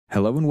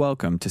Hello and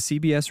welcome to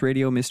CBS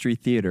Radio Mystery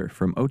Theater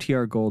from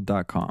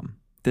OTRGold.com.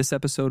 This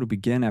episode will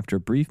begin after a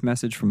brief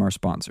message from our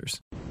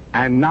sponsors.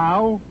 And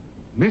now,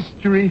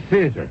 Mystery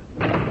Theater.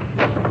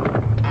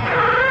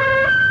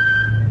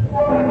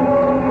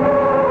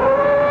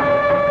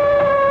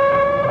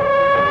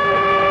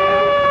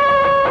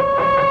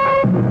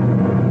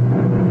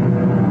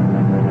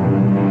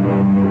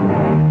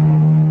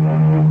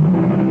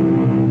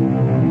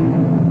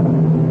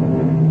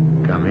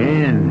 Come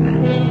in.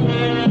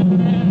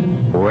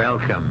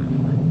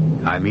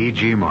 Welcome. I'm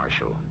E.G.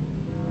 Marshall.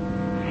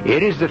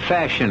 It is the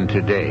fashion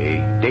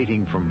today,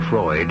 dating from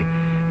Freud,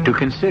 to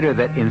consider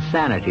that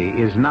insanity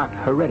is not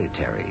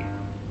hereditary,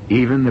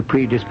 even the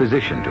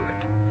predisposition to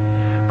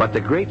it. But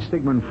the great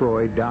Sigmund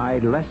Freud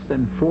died less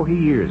than 40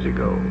 years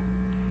ago,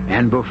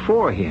 and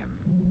before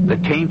him, the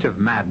taint of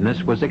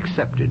madness was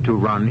accepted to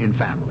run in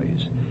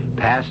families,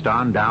 passed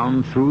on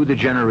down through the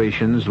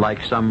generations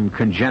like some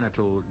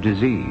congenital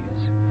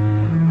disease.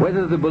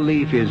 Whether the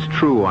belief is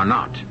true or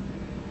not,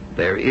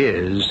 there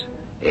is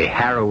a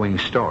harrowing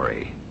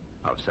story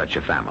of such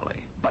a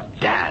family. But,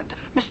 Dad,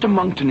 Mr.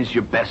 Monkton is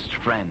your best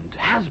friend.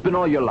 Has been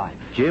all your life.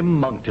 Jim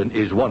Monkton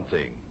is one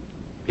thing.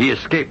 He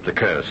escaped the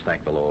curse,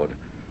 thank the Lord.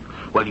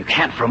 Well, you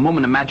can't for a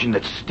moment imagine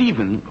that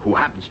Stephen, who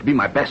happens to be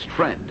my best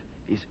friend,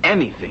 is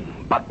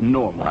anything but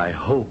normal. I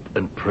hope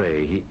and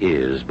pray he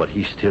is, but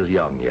he's still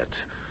young yet.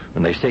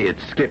 And they say it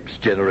skips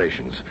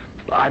generations.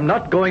 I'm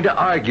not going to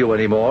argue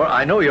anymore.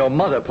 I know your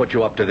mother put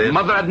you up to this.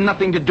 Mother had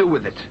nothing to do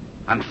with it.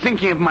 I'm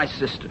thinking of my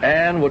sister.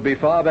 Anne would be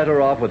far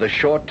better off with a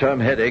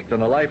short-term headache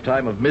than a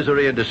lifetime of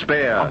misery and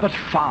despair. Oh, but,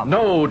 Father...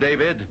 No,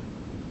 David.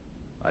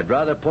 I'd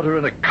rather put her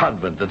in a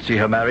convent than see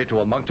her married to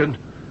a Monkton.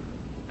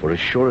 For as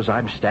sure as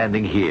I'm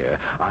standing here,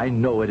 I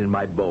know it in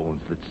my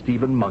bones that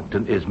Stephen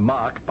Monkton is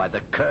marked by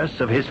the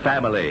curse of his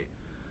family.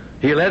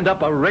 He'll end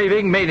up a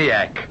raving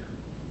maniac,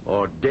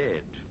 or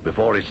dead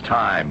before his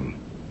time.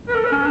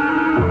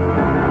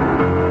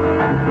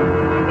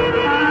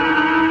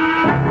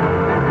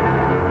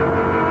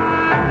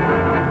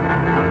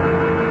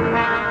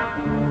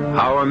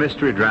 Our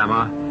mystery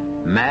drama,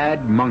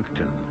 Mad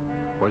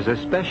Monkton, was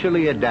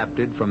especially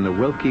adapted from the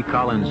Wilkie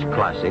Collins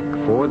classic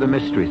For the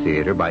Mystery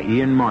Theater by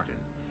Ian Martin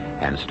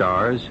and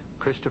stars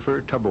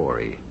Christopher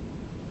Tabori.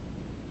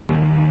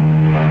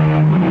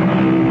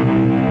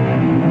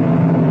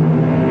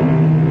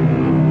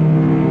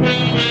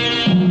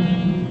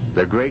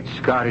 The great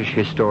Scottish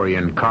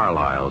historian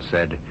Carlyle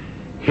said,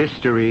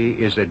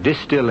 "History is a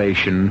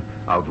distillation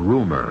of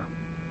rumor."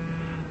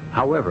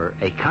 However,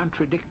 a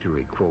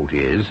contradictory quote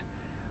is,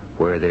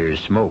 "Where there's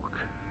smoke,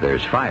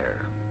 there's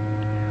fire."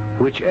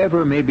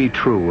 Whichever may be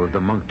true of the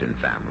Monkton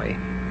family,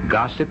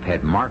 gossip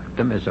had marked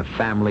them as a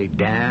family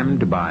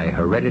damned by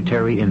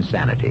hereditary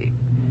insanity.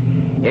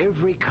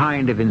 Every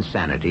kind of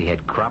insanity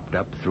had cropped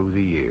up through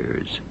the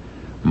years,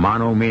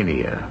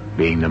 monomania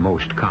being the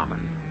most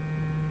common.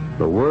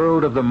 The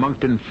world of the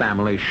Monkton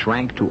family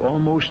shrank to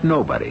almost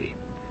nobody,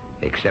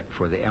 except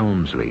for the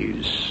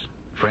Elmsleys,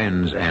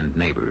 friends and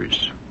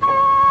neighbors.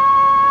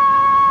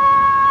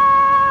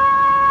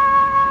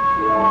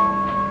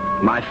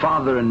 My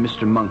father and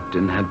Mr.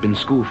 Monkton had been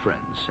school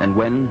friends, and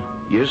when,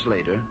 years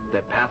later,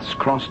 their paths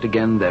crossed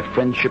again, their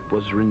friendship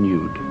was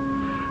renewed.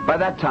 By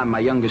that time, my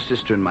younger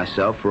sister and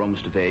myself were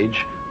almost of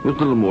age, with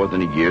little more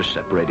than a year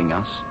separating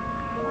us.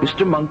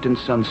 Mr.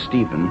 Monkton's son,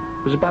 Stephen,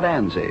 was about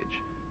Anne's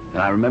age,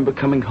 and I remember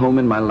coming home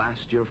in my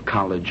last year of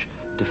college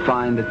to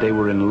find that they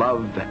were in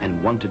love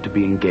and wanted to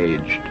be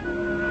engaged.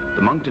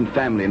 The Monkton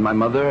family and my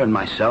mother and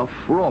myself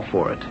were all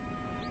for it.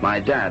 My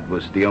dad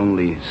was the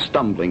only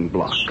stumbling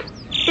block.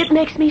 It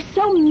makes me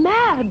so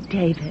mad,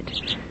 David.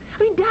 I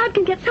mean, Dad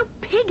can get so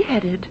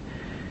pig-headed.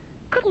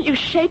 Couldn't you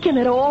shake him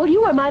at all?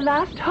 You were my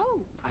last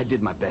hope. I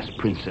did my best,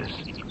 Princess,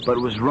 but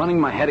it was running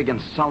my head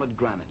against solid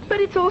granite.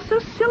 But it's all so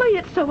silly.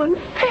 It's so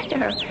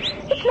unfair.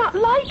 It's not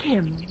like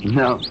him.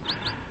 No.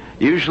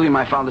 Usually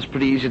my father's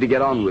pretty easy to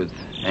get on with,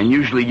 and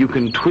usually you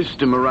can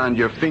twist him around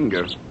your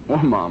finger.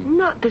 Or Mom.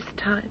 Not this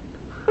time.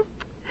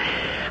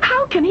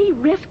 How can he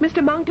risk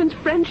Mr. Monkton's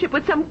friendship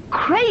with some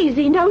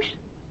crazy notion?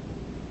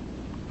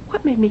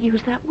 What made me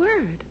use that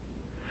word?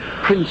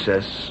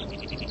 Princess.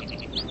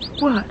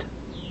 What?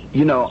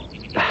 You know,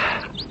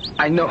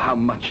 I know how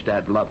much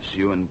Dad loves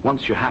you and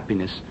wants your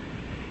happiness.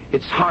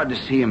 It's hard to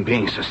see him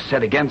being so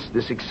set against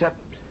this, except...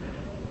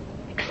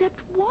 Except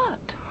what?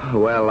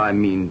 Well, I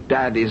mean,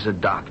 Dad is a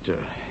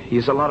doctor. He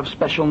has a lot of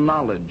special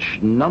knowledge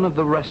none of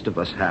the rest of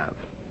us have.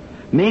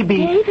 Maybe...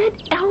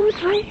 David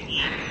Elmsley?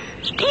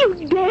 Do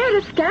you dare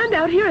to stand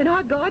out here in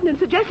our garden and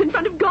suggest in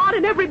front of God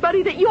and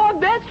everybody that your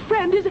best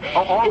friend is...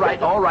 Oh,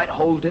 all right,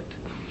 hold it.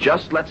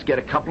 Just let's get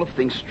a couple of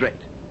things straight.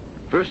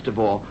 First of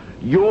all,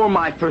 you're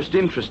my first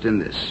interest in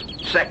this.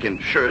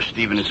 Second, sure,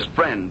 Stephen is a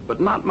friend, but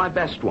not my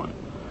best one.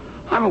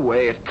 I'm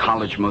away at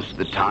college most of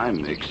the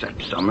time,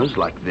 except summers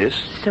like this.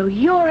 So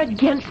you're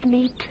against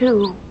me,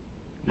 too?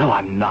 No,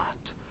 I'm not.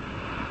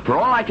 For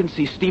all I can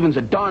see, Stephen's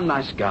a darn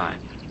nice guy.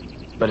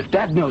 But if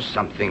Dad knows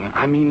something,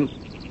 I mean,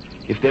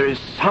 if there is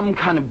some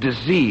kind of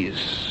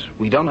disease,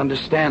 we don't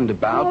understand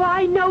about... All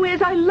I know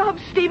is I love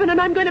Stephen and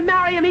I'm going to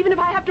marry him even if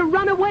I have to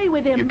run away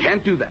with him. You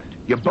can't do that.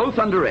 You're both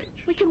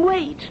underage. We can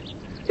wait.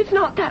 It's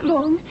not that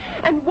long.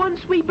 And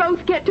once we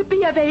both get to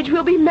be of age,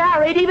 we'll be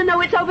married, even though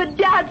it's over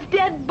Dad's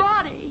dead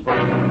body.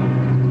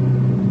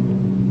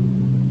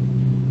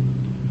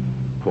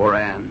 Poor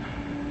Anne.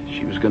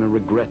 She was going to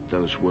regret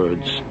those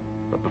words.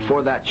 But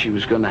before that, she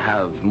was going to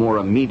have more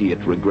immediate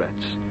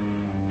regrets.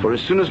 For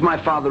as soon as my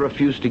father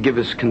refused to give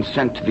his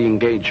consent to the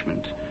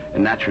engagement,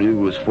 and naturally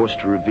was forced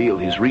to reveal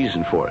his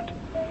reason for it,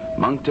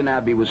 Monkton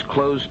Abbey was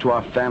closed to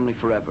our family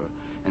forever,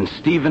 and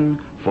Stephen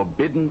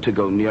forbidden to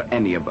go near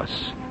any of us.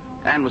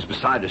 Anne was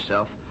beside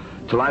herself,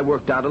 till I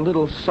worked out a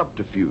little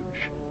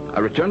subterfuge. I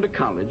returned to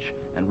college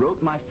and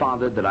wrote my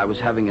father that I was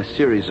having a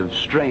series of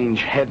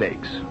strange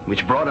headaches,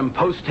 which brought him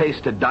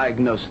post-haste to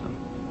diagnose them.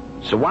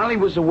 So while he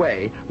was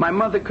away, my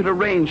mother could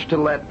arrange to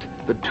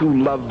let the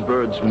two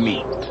lovebirds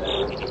meet.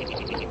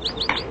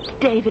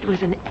 David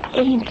was an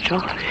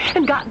angel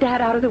and got Dad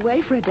out of the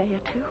way for a day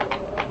or two.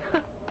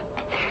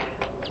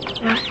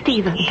 Now,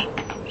 Stephen,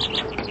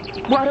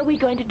 what are we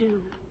going to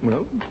do?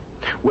 Well,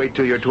 wait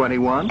till you're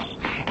 21,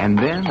 and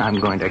then I'm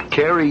going to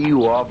carry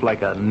you off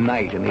like a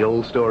knight in the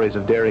old stories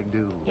of Daring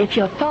Do. If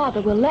your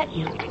father will let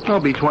you. I'll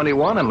be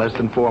 21 in less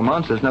than 4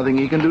 months. There's nothing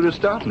he can do to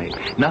stop me.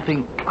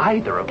 Nothing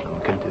either of them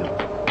can do.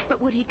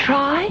 But would he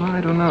try? I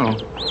don't know.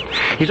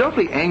 He's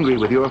awfully angry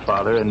with your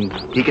father, and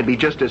he can be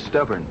just as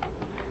stubborn.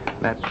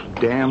 That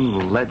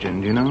damn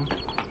legend, you know?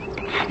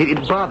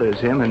 It bothers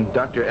him, and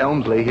Dr.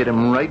 Elmsley hit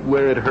him right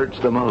where it hurts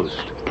the most,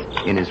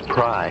 in his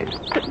pride.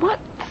 But what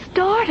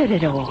started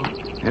it all?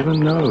 Heaven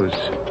knows.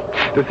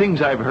 The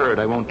things I've heard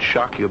I won't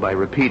shock you by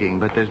repeating,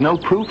 but there's no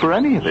proof for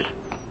any of it.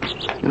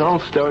 It all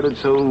started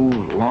so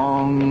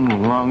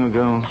long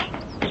ago.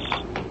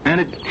 And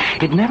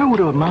it never would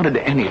have amounted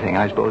to anything,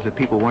 I suppose, if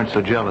people weren't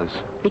so jealous.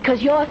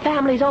 Because your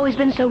family's always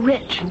been so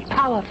rich and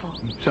powerful.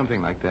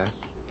 Something like that.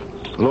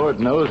 Lord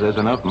knows there's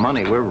enough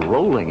money. We're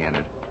rolling in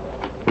it.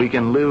 We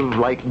can live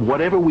like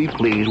whatever we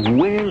please,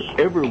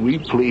 wherever we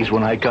please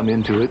when I come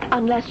into it.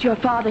 Unless your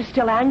father's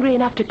still angry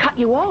enough to cut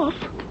you off.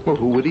 Well,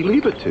 who would he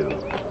leave it to?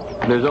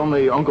 There's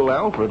only Uncle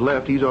Alfred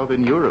left. He's off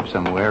in Europe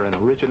somewhere and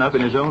rich enough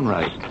in his own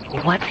right.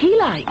 What's he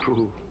like?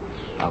 Ooh,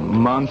 a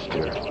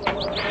monster.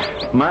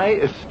 My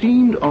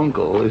esteemed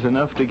uncle is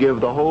enough to give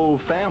the whole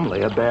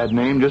family a bad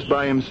name just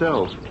by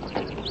himself.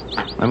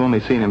 I've only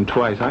seen him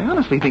twice. I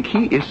honestly think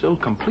he is so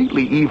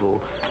completely evil,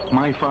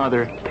 my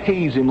father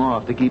pays him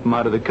off to keep him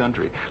out of the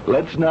country.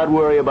 Let's not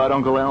worry about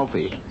Uncle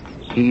Alfie.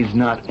 He's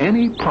not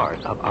any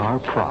part of our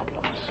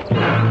problems.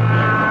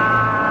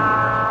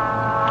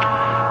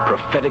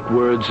 Prophetic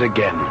words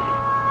again.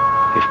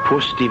 If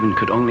poor Stephen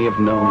could only have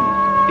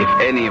known, if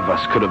any of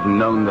us could have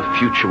known the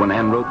future when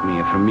Anne wrote me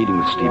of her meeting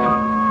with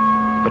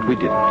Stephen. But we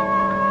didn't.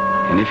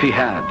 And if he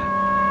had,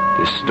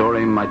 this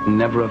story might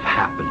never have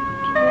happened.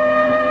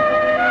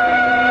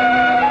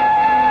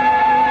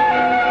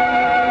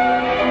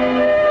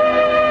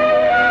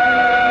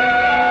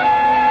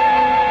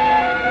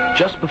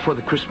 Just before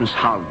the Christmas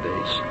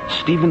holidays,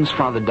 Stephen's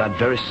father died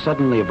very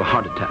suddenly of a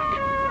heart attack.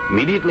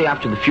 Immediately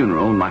after the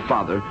funeral, my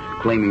father,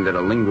 claiming that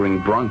a lingering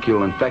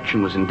bronchial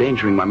infection was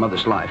endangering my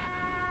mother's life,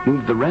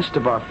 moved the rest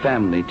of our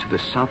family to the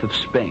south of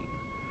Spain.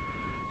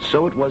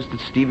 So it was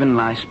that Stephen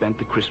and I spent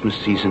the Christmas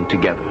season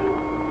together,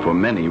 for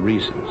many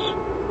reasons.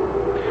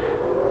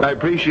 I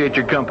appreciate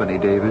your company,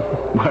 David.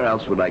 Where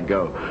else would I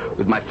go,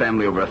 with my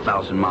family over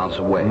 1,000 miles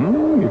away?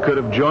 You could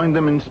have joined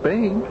them in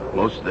Spain.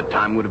 Most of the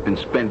time would have been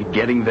spent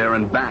getting there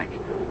and back.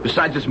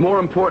 Besides, it's more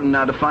important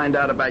now to find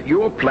out about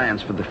your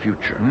plans for the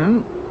future.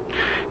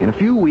 In a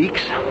few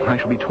weeks, I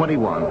shall be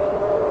 21,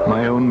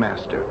 my own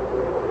master.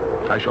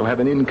 I shall have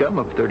an income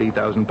of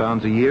 30,000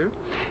 pounds a year.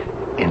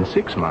 In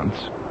 6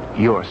 months,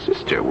 your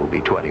sister will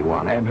be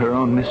 21 and her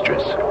own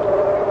mistress.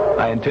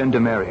 I intend to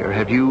marry her.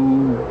 Have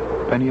you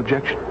any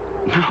objection?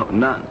 No,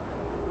 none.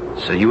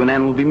 So you and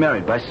Anne will be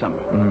married by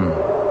summer.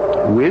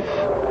 With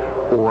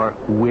or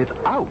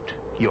without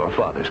your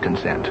father's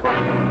consent?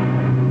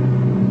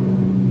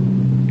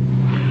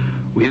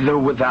 With or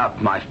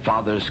without my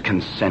father's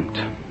consent,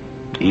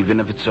 even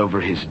if it's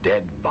over his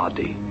dead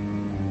body.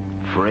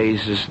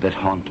 Phrases that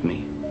haunt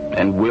me,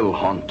 and will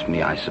haunt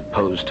me, I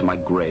suppose, to my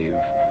grave.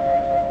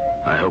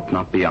 I hope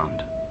not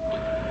beyond.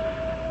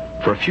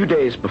 For a few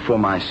days before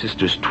my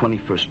sister's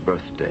 21st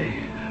birthday,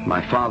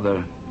 my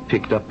father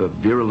picked up a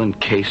virulent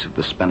case of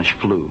the Spanish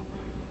flu,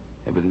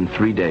 and within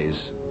 3 days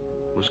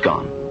was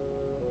gone.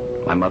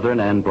 My mother and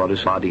Anne brought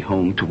his body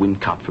home to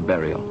Wincott for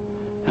burial,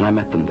 and I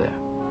met them there.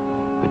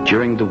 But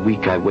during the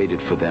week I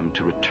waited for them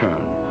to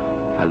return,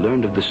 I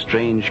learned of the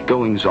strange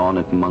goings-on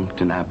at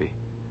Monkton Abbey,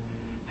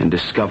 and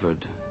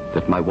discovered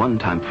that my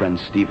one-time friend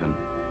Stephen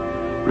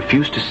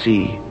refused to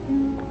see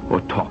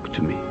or talk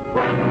to me.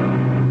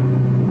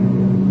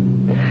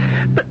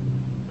 But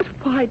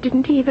why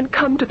didn't he even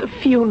come to the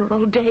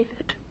funeral,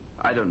 David?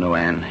 I don't know,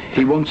 Anne.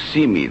 He won't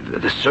see me.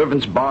 The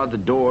servants barred the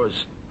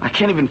doors. I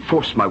can't even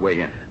force my way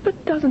in.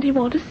 But doesn't he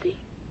want to see?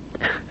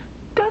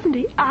 Doesn't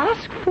he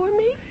ask for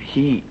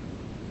me?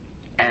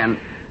 Anne,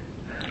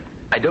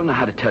 I don't know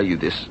how to tell you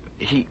this.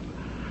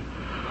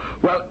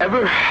 Well,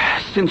 ever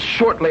since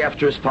shortly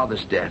after his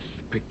father's death,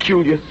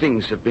 peculiar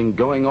things have been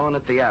going on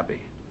at the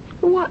Abbey.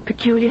 What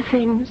peculiar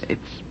things?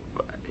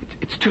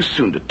 It's too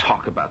soon to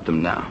talk about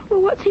them now.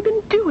 Well, what's he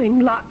been doing,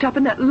 locked up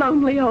in that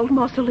lonely old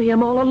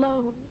mausoleum all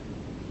alone?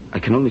 I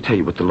can only tell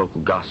you what the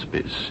local gossip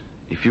is,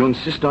 if you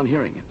insist on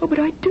hearing it. Oh, but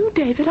I do,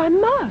 David. I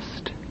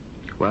must.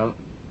 Well,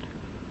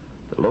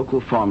 the local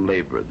farm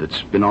laborer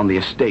that's been on the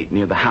estate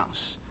near the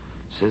house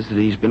says that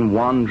he's been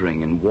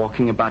wandering and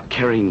walking about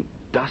carrying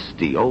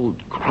dusty,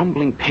 old,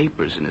 crumbling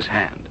papers in his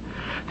hand.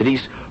 That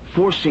he's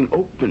forcing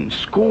open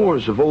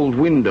scores of old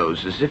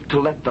windows as if to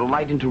let the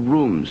light into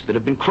rooms that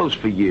have been closed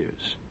for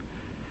years.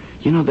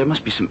 You know, there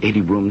must be some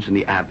 80 rooms in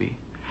the Abbey.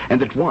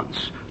 And that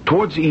once,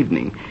 towards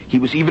evening, he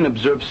was even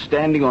observed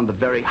standing on the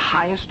very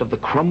highest of the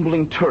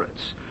crumbling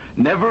turrets,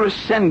 never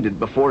ascended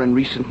before in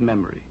recent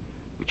memory,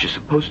 which is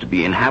supposed to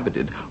be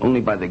inhabited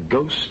only by the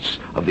ghosts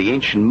of the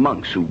ancient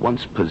monks who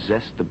once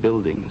possessed the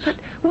buildings. But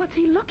what's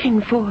he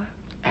looking for?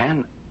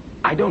 Anne,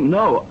 I don't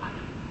know,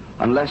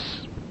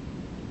 unless...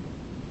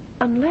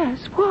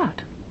 Unless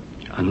what?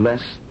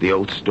 Unless the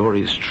old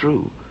story is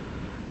true.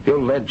 The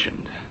old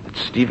legend that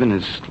Stephen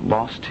has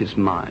lost his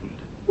mind.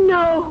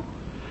 No.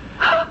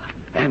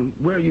 And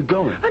where are you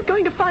going? I'm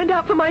going to find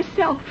out for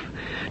myself.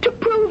 To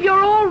prove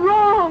you're all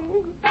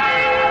wrong.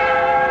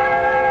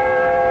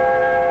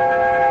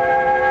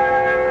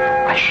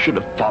 I should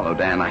have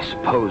followed Anne, I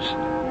suppose.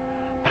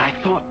 But I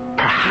thought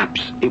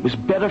perhaps it was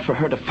better for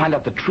her to find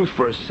out the truth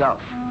for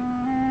herself.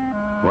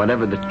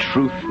 Whatever the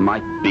truth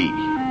might be.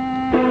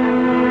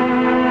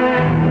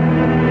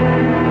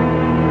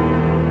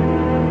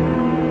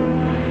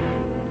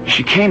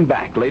 She came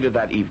back later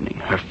that evening,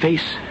 her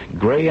face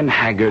gray and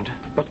haggard,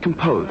 but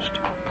composed.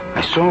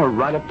 I saw her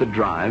ride up the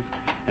drive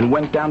and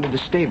went down to the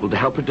stable to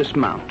help her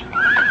dismount.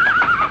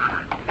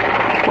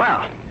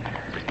 Well,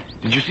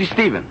 did you see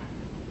Stephen?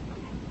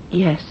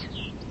 Yes.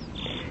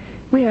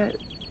 We're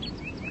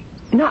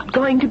not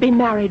going to be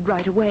married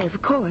right away,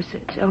 of course.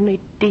 It's only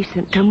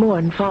decent to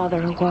mourn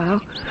Father a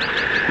while.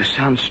 You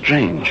sound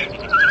strange.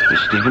 Is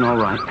Stephen all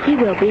right? He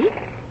will be.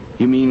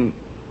 You mean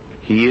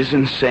he is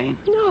insane?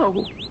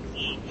 No.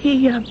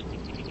 He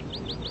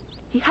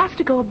has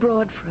to go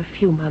abroad for a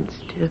few months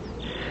to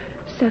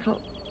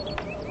settle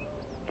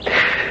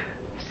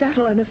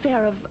an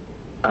affair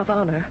of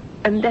honor.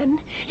 And then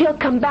he'll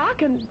come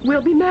back and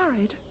we'll be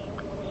married.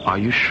 Are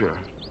you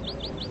sure?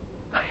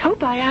 I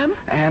hope I am.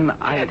 And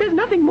There's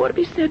nothing more to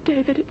be said,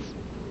 David. It's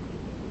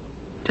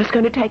just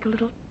going to take a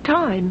little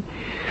time.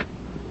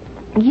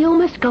 You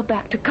must go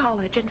back to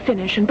college and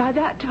finish, and by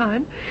that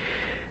time,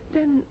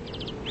 then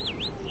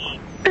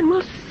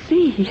we'll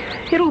see.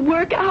 It'll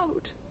work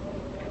out.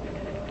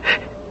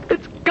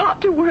 It's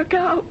got to work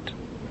out.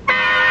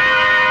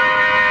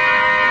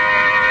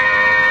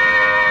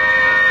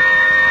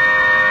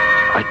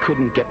 I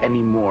couldn't get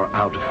any more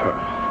out of her.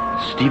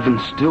 Stephen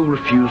still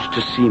refused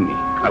to see me.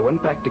 I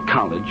went back to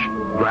college,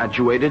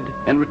 graduated,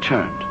 and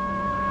returned.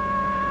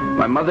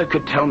 My mother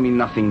could tell me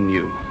nothing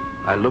new.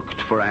 I looked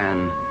for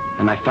Anne,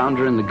 and I found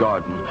her in the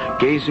garden,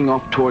 gazing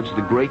off towards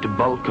the great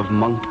bulk of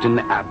Monkton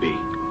Abbey.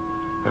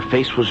 Her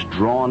face was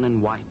drawn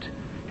and white,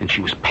 and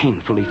she was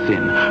painfully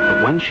thin.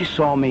 But when she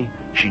saw me,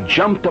 she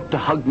jumped up to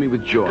hug me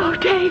with joy. Oh,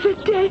 David.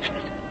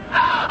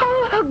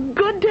 Oh, how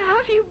good to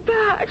have you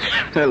back.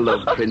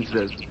 Hello,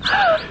 Princess.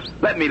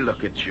 Let me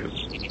look at you.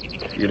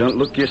 You don't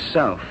look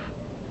yourself.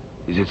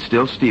 Is it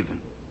still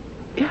Stephen?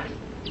 Yes.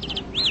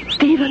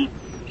 Stephen.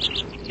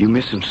 You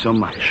miss him so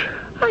much.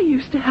 I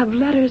used to have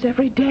letters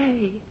every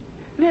day.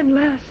 Then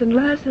less and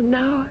less, and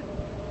now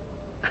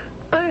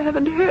I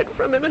haven't heard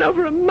from him in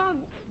over a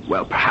month.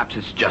 Well, perhaps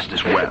it's just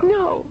as well.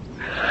 No.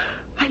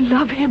 I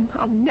love him.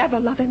 I'll never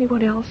love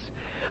anyone else.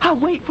 I'll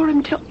wait for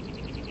him till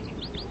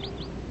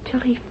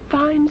he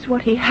finds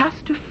what he has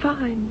to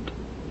find.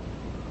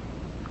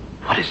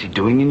 What is he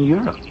doing in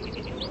Europe?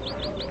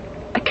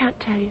 I can't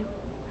tell you.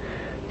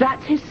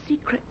 That's his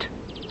secret.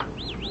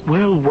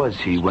 Where was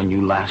he when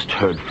you last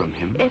heard from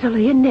him?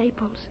 Italy and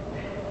Naples.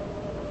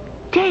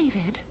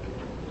 David,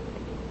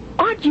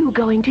 aren't you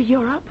going to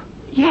Europe?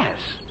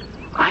 Yes.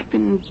 I've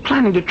been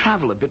planning to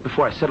travel a bit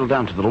before I settle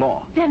down to the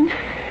law. Then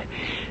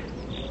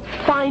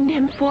find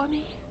him for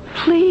me,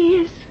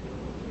 please.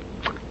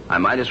 I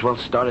might as well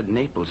start at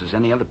Naples as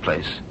any other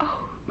place.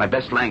 Oh. My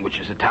best language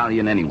is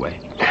Italian anyway.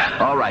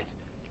 All right.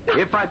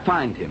 If I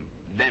find him,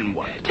 then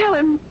what? Tell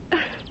him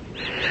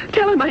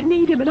I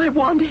need him and I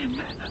want him.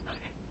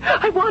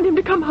 I want him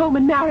to come home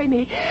and marry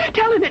me.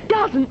 Tell him it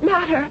doesn't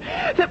matter,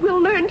 that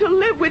we'll learn to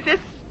live with this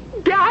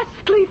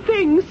ghastly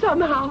thing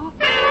somehow.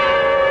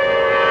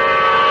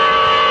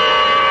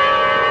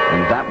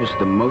 And that was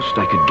the most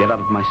I could get out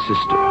of my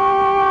sister,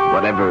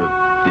 whatever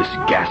this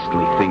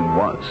ghastly thing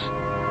was.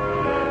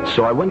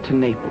 So I went to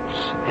Naples,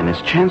 and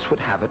as chance would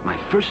have it, my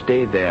first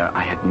day there,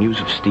 I had news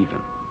of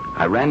Stephen.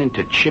 I ran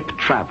into Chip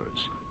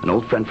Travers, an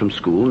old friend from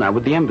school, now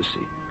with the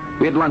embassy.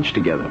 We had lunch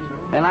together,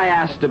 and I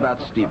asked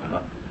about Stephen.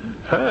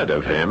 Heard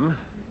of him?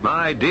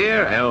 My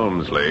dear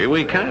Elmsley,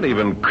 we can't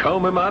even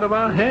comb him out of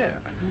our hair.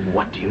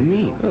 What do you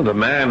mean? Well, the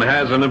man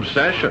has an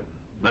obsession.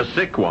 A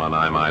sick one,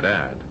 I might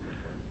add.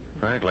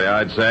 Frankly,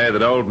 I'd say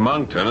that old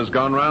Monkton has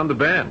gone round the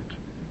bend.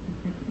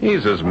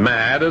 He's as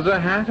mad as a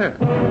hatter.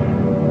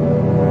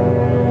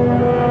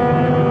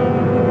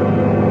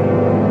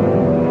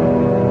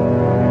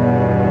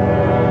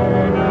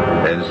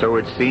 And so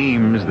it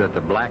seems that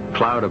the black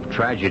cloud of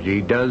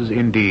tragedy does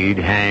indeed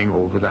hang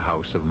over the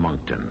house of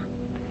Monkton.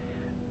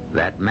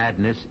 That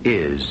madness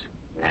is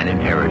an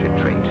inherited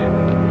trait.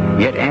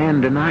 Yet Anne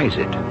denies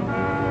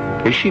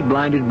it. Is she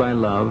blinded by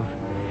love?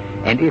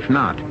 And if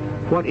not,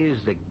 what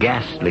is the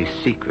ghastly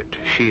secret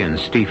she and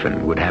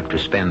Stephen would have to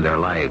spend their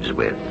lives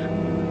with?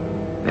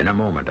 In a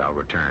moment, I'll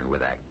return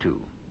with Act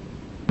 2.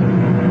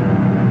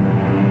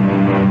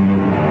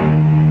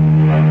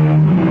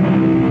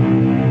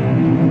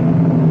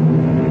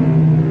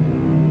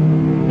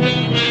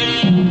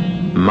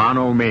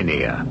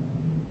 Monomania.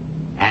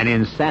 An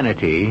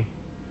insanity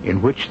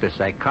in which the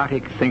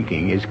psychotic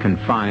thinking is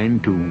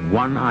confined to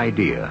one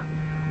idea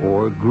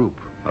or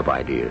group of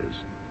ideas.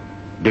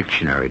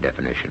 Dictionary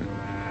definition.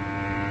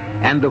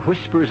 And the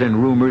whispers and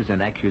rumors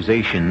and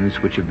accusations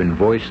which have been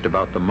voiced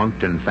about the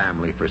Monkton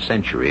family for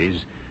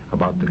centuries,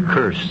 about the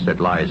curse that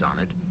lies on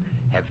it,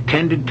 have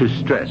tended to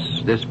stress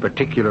this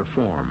particular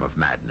form of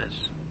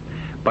madness.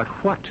 But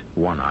what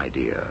one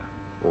idea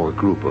or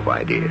group of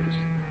ideas?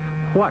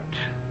 What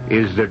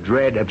is the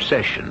dread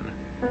obsession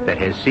that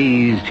has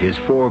seized his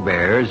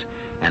forebears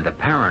and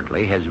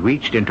apparently has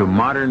reached into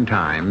modern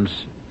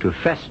times to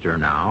fester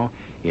now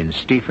in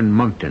Stephen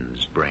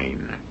Monkton's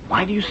brain?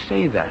 Why do you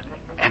say that?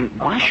 And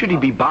why should he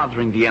be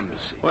bothering the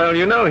embassy? Well,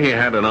 you know he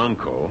had an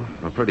uncle,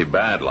 a pretty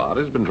bad lot.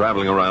 He's been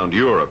traveling around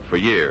Europe for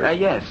years.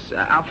 Yes,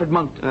 Alfred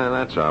Monkton.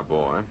 That's our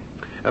boy.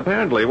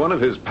 Apparently, one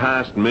of his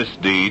past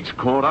misdeeds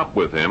caught up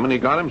with him, and he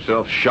got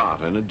himself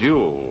shot in a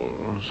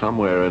duel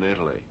somewhere in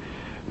Italy.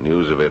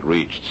 News of it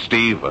reached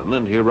Stephen,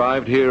 and he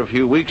arrived here a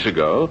few weeks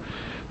ago.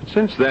 And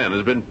since then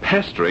has been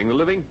pestering the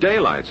living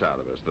daylights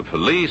out of us, the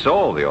police,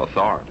 all the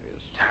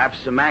authorities. To have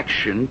some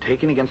action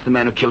taken against the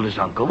man who killed his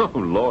uncle? Oh,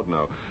 Lord,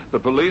 no. The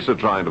police are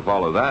trying to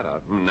follow that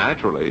up.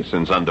 Naturally,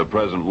 since under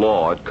present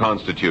law it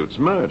constitutes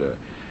murder.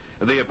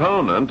 The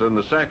opponent and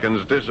the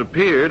seconds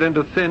disappeared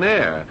into thin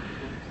air.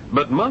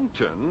 But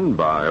Monkton,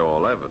 by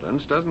all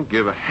evidence, doesn't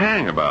give a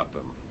hang about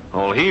them.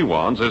 All he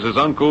wants is his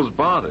uncle's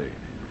body.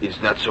 Is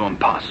that so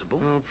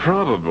impossible? Oh,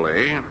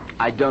 probably.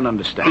 I don't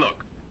understand.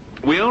 Look,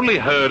 we only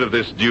heard of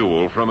this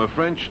duel from a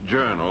French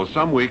journal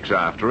some weeks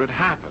after it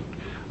happened.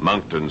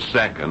 Monkton's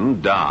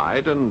second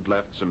died and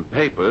left some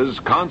papers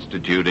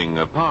constituting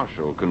a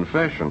partial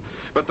confession.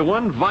 But the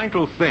one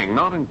vital thing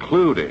not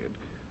included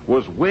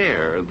was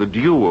where the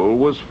duel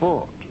was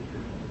fought.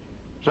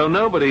 So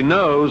nobody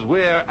knows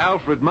where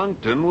Alfred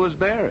Monkton was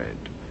buried.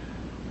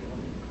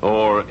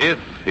 Or if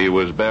he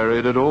was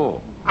buried at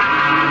all.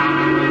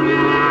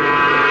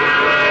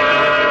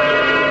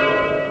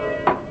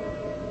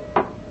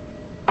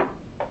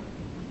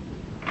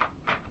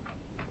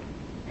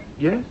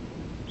 Yes?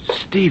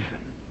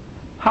 Stephen,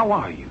 how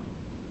are you?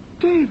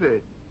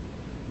 David!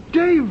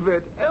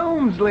 David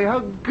Elmsley, how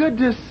good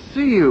to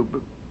see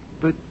you.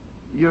 But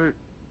you're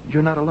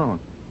not alone.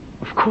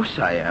 Of course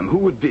I am. Who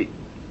would be?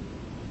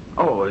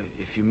 Oh,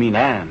 if you mean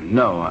Anne.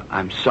 No,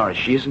 I'm sorry.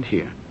 She isn't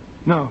here.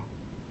 No,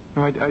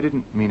 I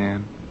didn't mean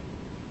Anne.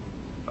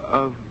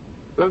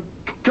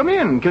 Come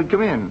in.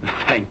 Come in.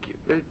 Thank you.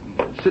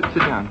 Sit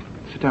down.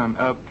 Sit down.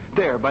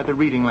 There, by the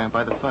reading lamp,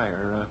 by the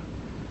fire.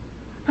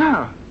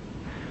 Now,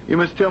 you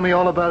must tell me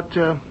all about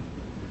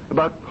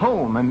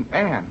home and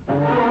Anne.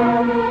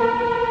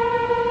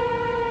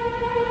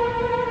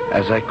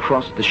 As I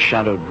crossed the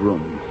shadowed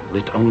room,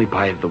 lit only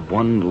by the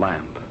one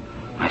lamp,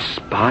 my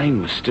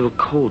spine was still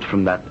cold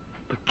from that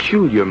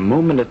peculiar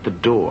moment at the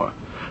door.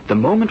 The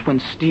moment when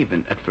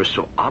Stephen, at first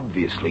so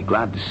obviously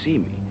glad to see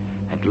me,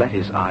 had let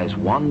his eyes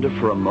wander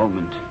for a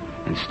moment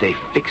and stay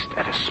fixed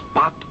at a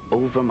spot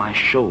over my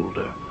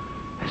shoulder,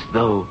 as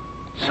though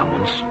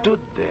someone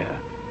stood there,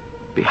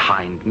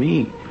 behind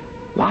me,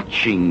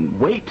 watching,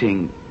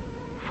 waiting,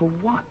 for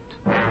what?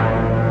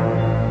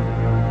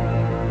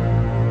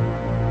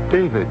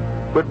 David,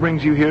 what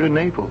brings you here to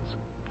Naples?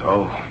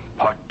 Oh,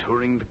 part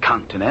touring the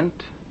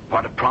continent,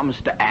 part a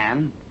promise to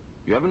Anne.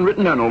 You haven't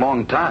written her in a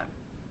long time.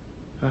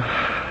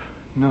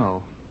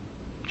 No.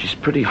 She's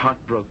pretty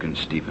heartbroken,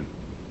 Stephen.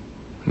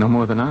 No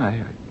more than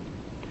I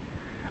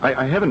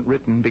haven't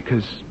written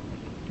because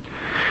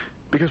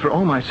for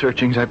all my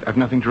searchings, I've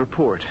nothing to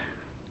report.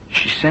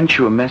 She sent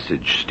you a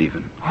message,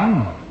 Stephen.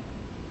 Oh.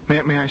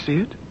 May I see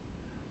it?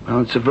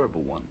 Well, it's a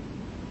verbal one.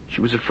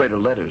 She was afraid her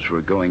letters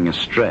were going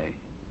astray.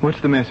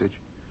 What's the message?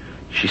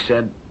 She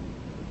said,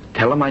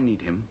 tell him I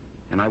need him,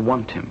 and I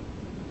want him.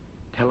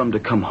 Tell him to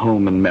come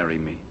home and marry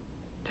me.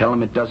 Tell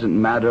him it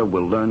doesn't matter,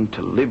 we'll learn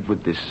to live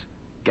with this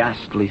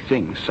ghastly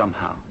thing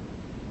somehow.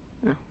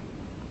 Yeah.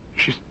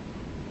 She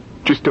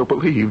still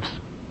believes.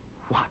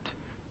 What?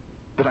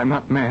 That I'm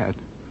not mad.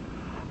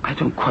 I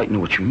don't quite know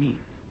what you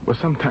mean. Well,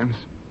 sometimes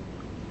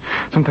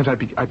Sometimes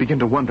I begin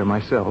to wonder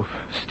myself.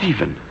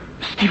 Stephen,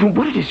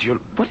 what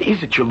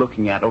is it you're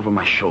looking at over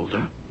my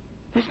shoulder?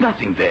 There's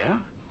nothing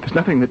there. There's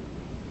nothing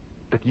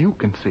that you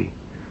can see.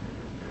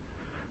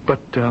 But,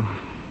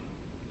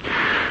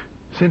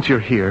 since you're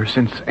here,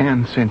 since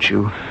Anne sent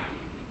you,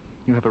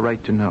 you have a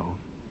right to know.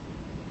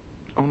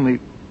 Only,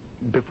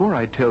 before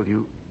I tell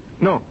you...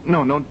 No,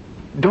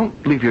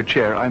 don't leave your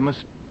chair. I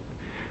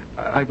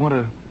want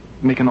to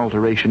make an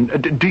alteration.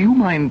 Do you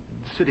mind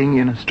sitting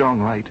in a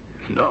strong light?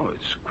 No,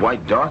 it's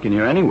quite dark in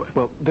here anyway.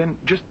 Well, then,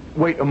 just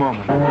wait a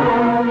moment.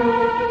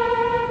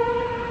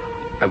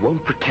 I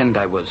won't pretend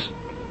I was,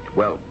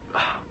 well,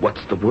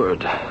 what's the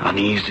word?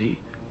 Uneasy?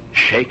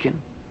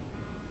 Shaken?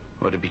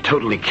 Or to be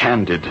totally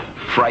candid,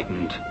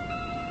 frightened.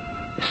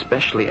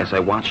 Especially as I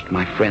watched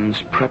my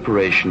friend's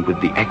preparation with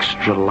the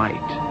extra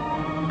light.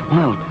 The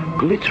wild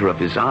glitter of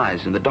his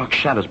eyes and the dark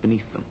shadows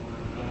beneath them.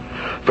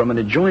 From an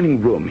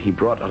adjoining room, he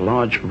brought a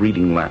large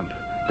reading lamp.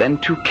 Then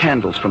 2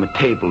 candles from a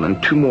table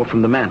and 2 more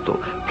from the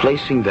mantel,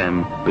 placing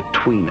them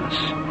between us.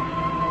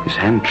 His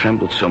hand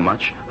trembled so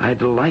much, I had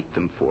to light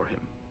them for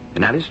him,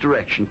 and at his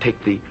direction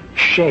take the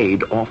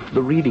shade off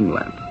the reading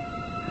lamp.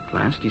 At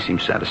last he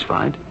seemed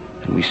satisfied,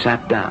 and we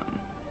sat down.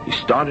 He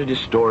started his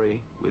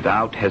story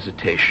without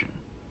hesitation.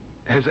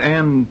 Has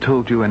Anne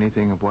told you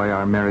anything of why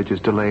our marriage is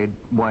delayed,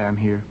 why I'm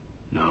here?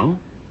 No?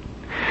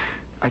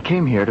 I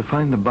came here to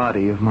find the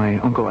body of my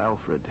Uncle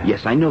Alfred.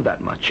 Yes, I know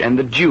that much, and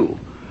the duel.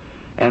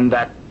 And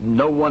that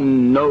no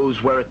one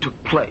knows where it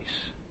took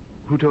place.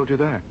 Who told you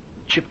that?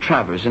 Chip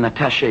Travers, an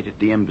attaché at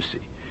the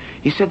embassy.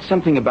 He said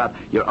something about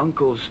your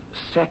uncle's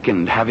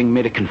second having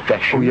made a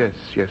confession. Oh, yes.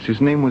 His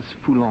name was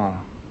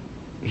Foulon.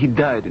 He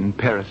died in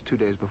Paris 2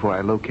 days before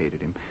I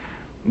located him.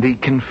 The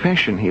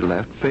confession he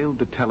left failed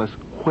to tell us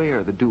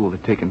where the duel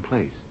had taken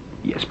place.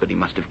 Yes, but he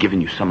must have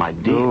given you some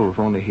idea. Oh, if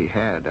only he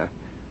had.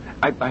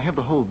 I have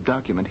the whole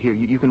document here.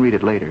 You can read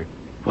it later.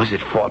 Was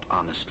it fought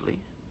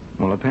honestly?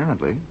 Well,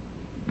 apparently.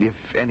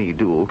 If any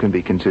duel can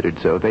be considered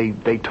so.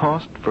 They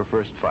tossed for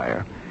first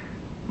fire.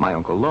 My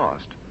uncle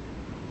lost.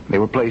 They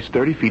were placed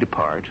 30 feet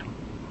apart.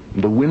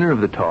 The winner of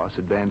the toss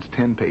advanced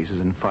 10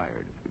 paces and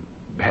fired.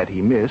 Had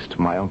he missed,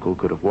 my uncle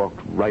could have walked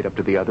right up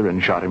to the other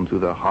and shot him through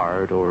the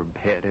heart or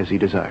head as he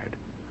desired.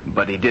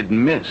 But he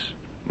didn't miss.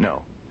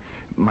 No.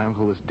 My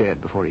uncle was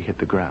dead before he hit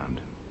the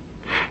ground.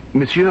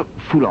 Monsieur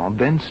Foulon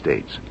then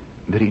states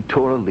that he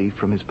tore a leaf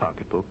from his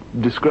pocketbook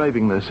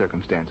describing the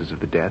circumstances of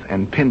the death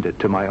and pinned it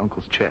to my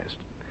uncle's chest.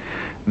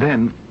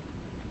 Then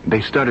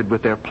they started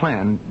with their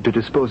plan to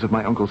dispose of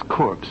my uncle's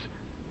corpse.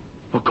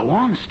 Well, go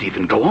on,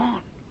 Stephen, go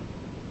on.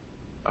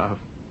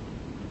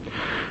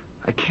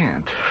 I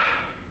can't.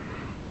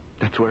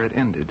 That's where it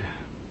ended.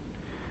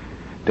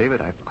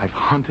 David, I've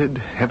hunted.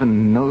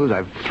 Heaven knows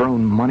I've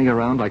thrown money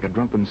around like a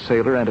drunken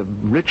sailor, and a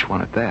rich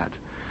one at that.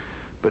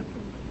 But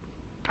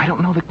I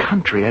don't know the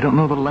country. I don't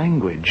know the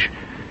language.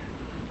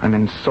 I'm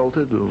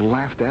insulted,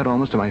 laughed at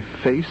almost to my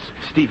face.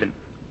 Stephen,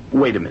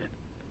 wait a minute.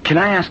 Can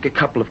I ask a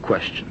couple of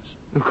questions?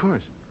 Of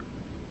course.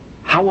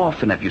 How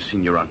often have you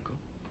seen your uncle?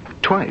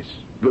 Twice.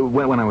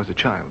 When I was a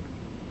child.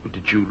 Well,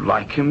 did you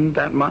like him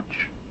that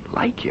much?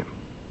 Like him?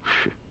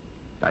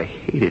 I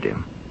hated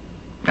him.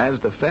 As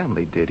the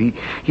family did.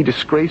 He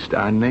disgraced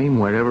our name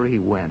wherever he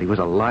went. He was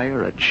a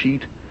liar, a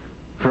cheat.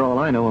 For all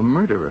I know, a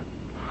murderer.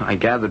 I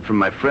gathered from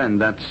my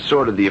friend that's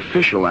sort of the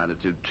official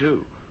attitude,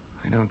 too.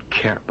 I don't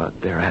care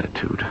about their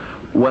attitude.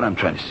 What I'm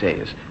trying to say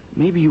is,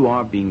 maybe you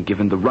are being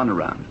given the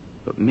runaround,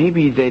 but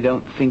maybe they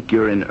don't think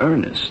you're in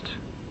earnest.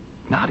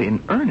 Not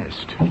in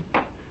earnest?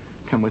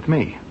 Come with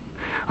me.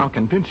 I'll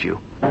convince you.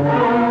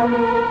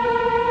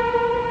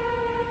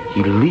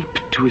 He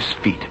leaped to his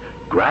feet,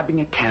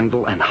 grabbing a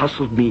candle, and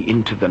hustled me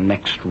into the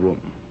next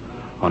room.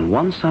 On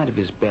one side of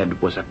his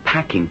bed was a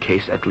packing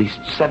case at least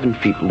 7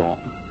 feet long.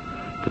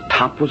 The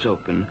top was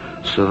open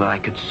so that I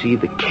could see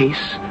the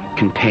case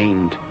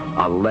contained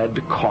a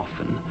lead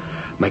coffin,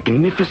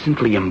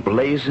 magnificently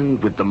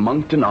emblazoned with the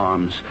Monckton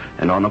arms,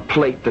 and on a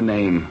plate the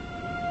name,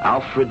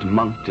 Alfred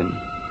Monckton,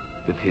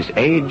 with his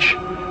age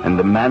and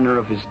the manner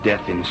of his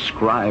death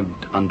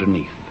inscribed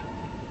underneath.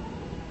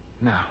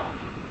 Now,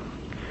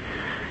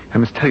 I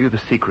must tell you the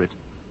secret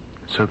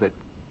so that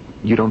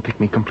you don't think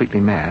me completely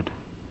mad.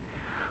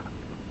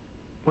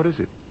 What is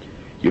it?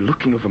 You're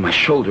looking over my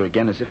shoulder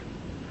again as if...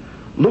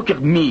 Look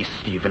at me,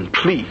 Stephen,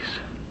 please.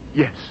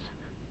 Yes.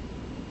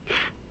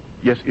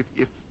 Yes,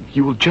 if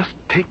you will just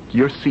take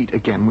your seat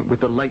again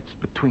with the lights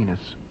between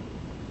us.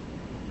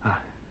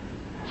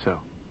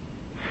 So.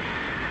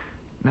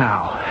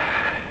 Now,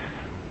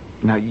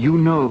 you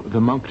know the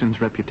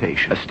Monckton's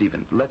reputation.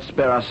 Stephen, let's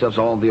spare ourselves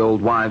all the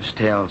old wives'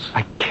 tales.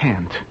 I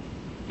can't.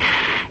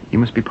 You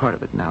must be part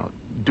of it now.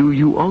 Do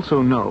you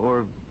also know,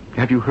 or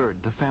have you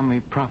heard, the family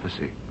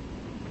prophecy?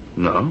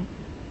 No.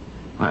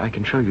 I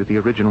can show you the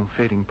original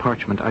fading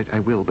parchment. I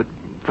will, but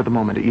for the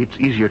moment, it's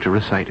easier to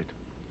recite it.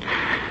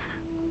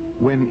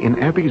 When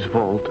in Abbey's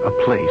vault a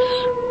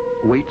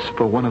place waits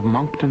for one of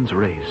Monckton's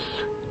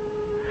race,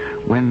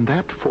 when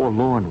that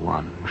forlorn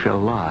one shall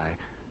lie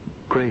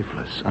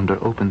graveless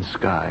under open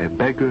sky,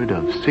 beggared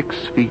of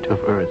 6 feet of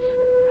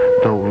earth,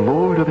 though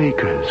lord of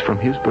acres from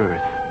his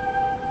birth,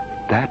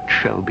 that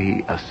shall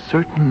be a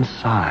certain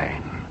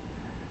sign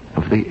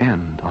of the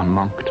end on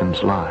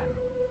Monckton's line.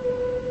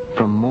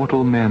 From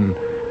mortal men,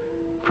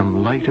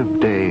 from light of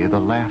day, the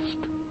last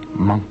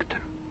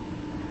Monckton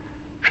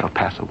shall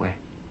pass away.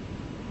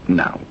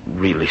 Now,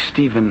 really,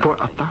 Stephen... For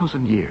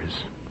 1,000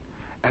 years,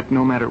 at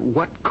no matter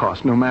what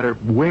cost, no matter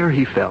where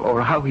he fell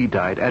or how he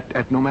died,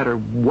 at no matter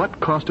what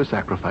cost or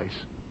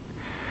sacrifice,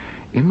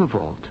 in the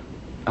vault,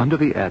 under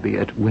the abbey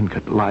at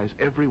Wincot, lies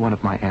every one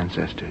of my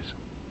ancestors.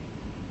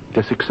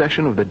 The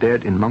succession of the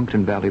dead in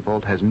Monckton Valley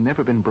Vault has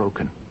never been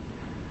broken.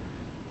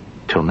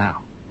 Till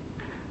now.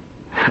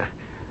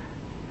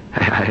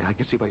 I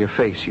can see by your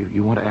face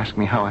you want to ask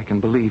me how I can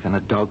believe in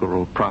a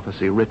doggerel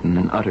prophecy written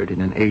and uttered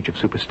in an age of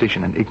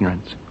superstition and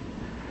ignorance.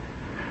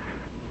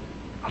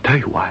 I'll tell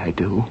you why I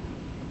do.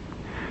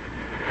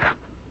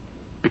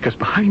 Because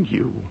behind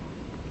you,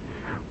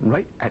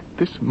 right at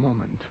this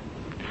moment,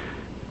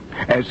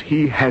 as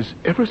he has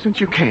ever since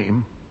you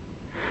came,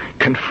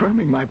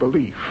 confirming my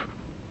belief,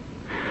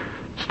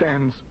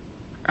 stands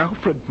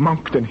Alfred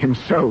Monckton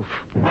himself.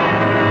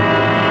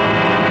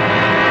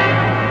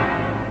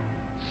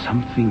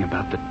 Something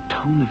about the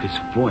tone of his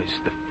voice,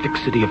 the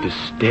fixity of his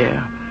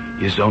stare,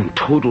 his own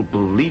total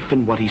belief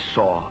in what he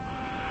saw,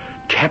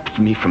 kept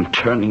me from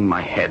turning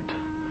my head.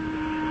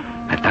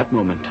 At that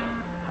moment,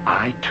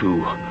 I,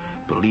 too,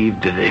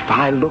 believed that if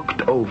I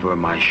looked over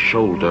my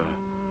shoulder,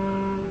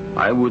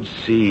 I would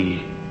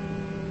see...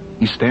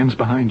 He stands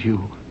behind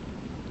you.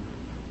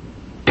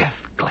 Death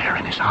glare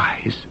in his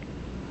eyes.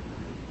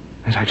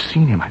 As I've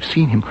seen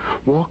him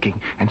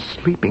walking and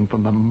sleeping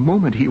from the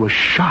moment he was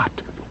shot.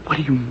 What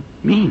do you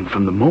mean,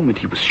 from the moment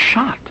he was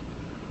shot?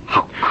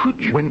 How could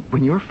you?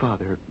 When your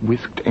father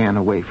whisked Anne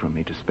away from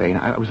me to Spain,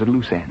 I was at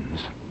loose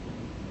ends,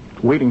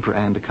 waiting for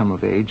Anne to come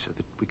of age so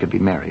that we could be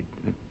married.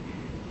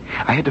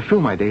 I had to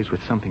fill my days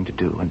with something to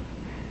do, and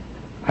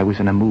I was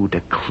in a mood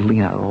to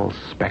clean out all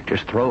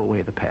specters, throw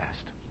away the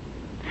past.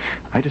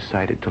 I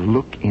decided to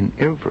look in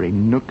every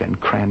nook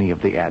and cranny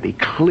of the abbey,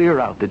 clear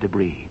out the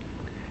debris,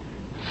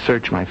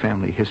 search my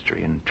family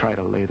history, and try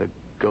to lay the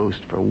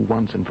ghost for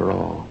once and for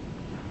all.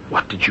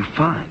 What did you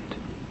find?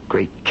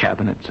 Great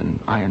cabinets and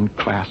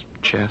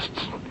iron-clasped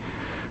chests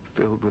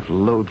filled with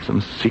loathsome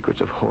secrets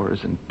of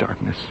horrors and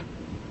darkness.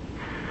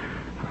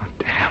 Oh,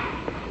 damn.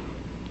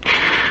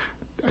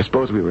 I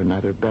suppose we were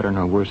neither better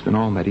nor worse than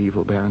all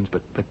medieval barons,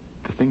 but the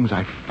things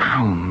I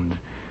found...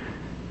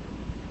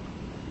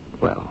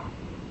 Well,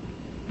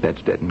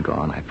 that's dead and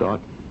gone, I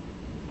thought.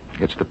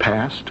 It's the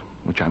past,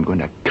 which I'm going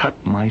to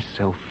cut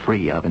myself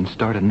free of and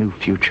start a new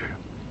future.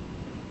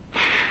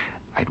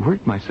 I'd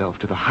worked myself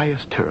to the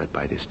highest turret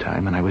by this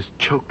time, and I was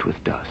choked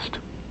with dust.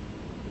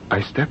 I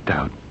stepped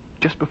out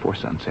just before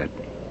sunset,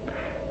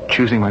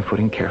 choosing my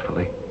footing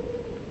carefully,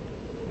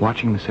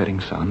 watching the setting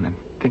sun and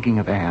thinking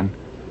of Anne.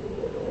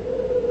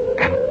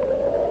 And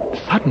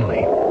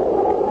suddenly,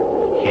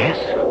 yes,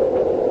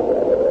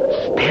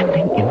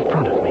 standing in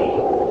front of me,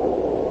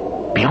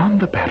 beyond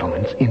the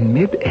battlements, in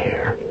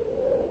mid-air,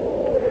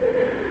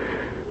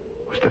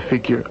 was the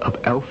figure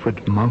of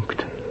Alfred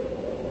Monckton.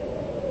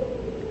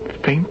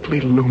 Faintly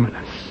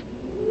luminous,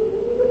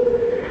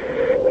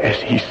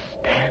 as he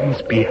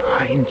stands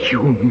behind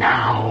you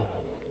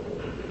now.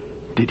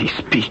 Did he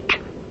speak?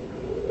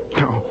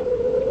 No.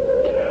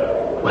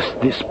 Was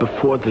this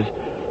before the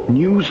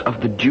news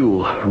of the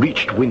duel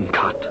reached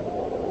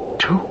Wincot?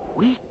 2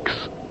 weeks.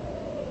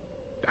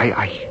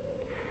 I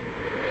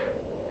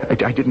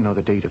didn't know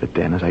the date of it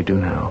then as I do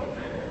now.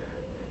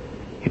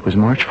 It was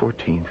March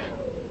 14th,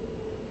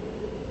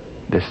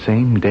 the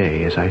same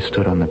day as I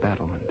stood on the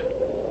battlement.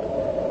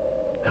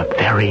 The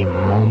very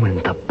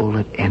moment the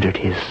bullet entered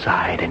his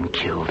side and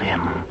killed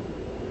him.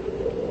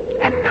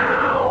 And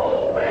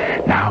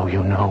now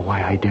you know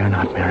why I dare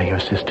not marry your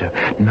sister.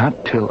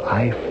 Not till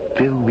I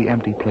fill the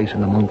empty place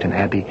in the Monckton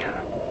Abbey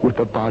with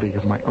the body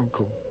of my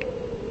uncle.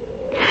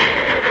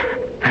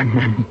 And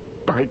then,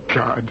 by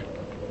God,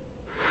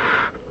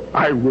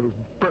 I will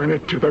burn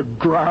it to the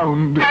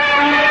ground.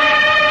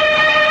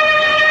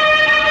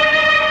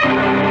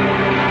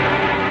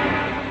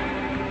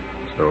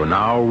 So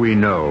now we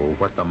know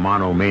what the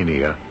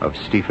monomania of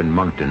Stephen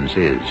Monckton's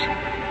is.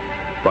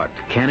 But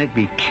can it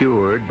be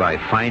cured by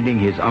finding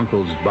his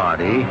uncle's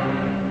body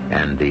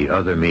and the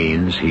other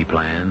means he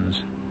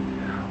plans?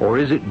 Or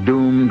is it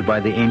doomed by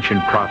the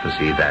ancient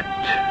prophecy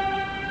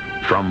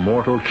that from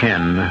mortal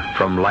ken,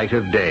 from light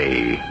of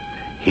day,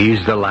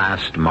 he's the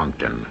last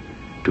Monckton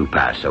to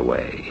pass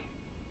away?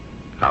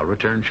 I'll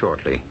return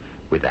shortly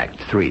with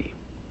Act 3.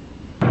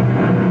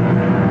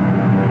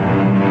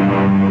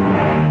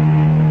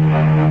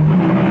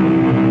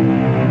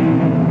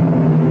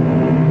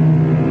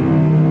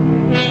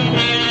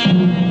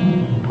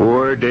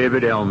 Poor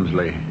David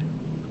Elmsley,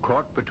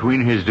 caught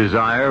between his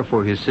desire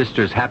for his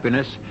sister's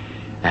happiness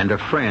and a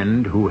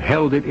friend who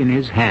held it in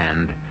his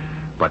hand,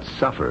 but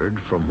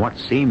suffered from what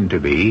seemed to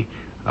be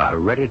a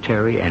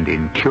hereditary and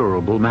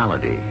incurable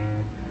malady.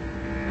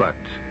 But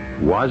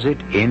was it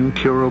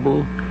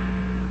incurable?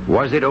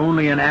 Was it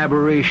only an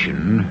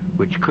aberration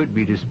which could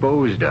be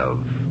disposed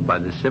of by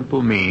the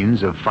simple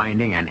means of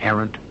finding an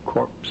errant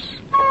corpse?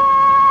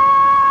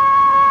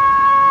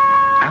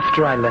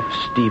 After I left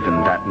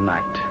Stephen that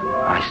night,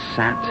 I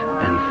sat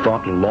and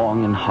thought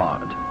long and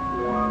hard.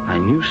 I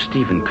knew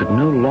Stephen could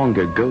no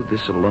longer go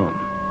this alone.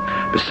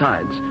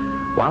 Besides,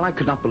 while I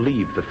could not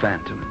believe the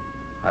phantom,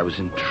 I was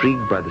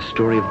intrigued by the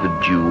story of the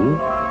duel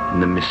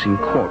and the missing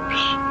corpse.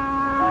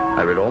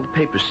 I read all the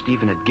papers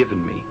Stephen had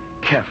given me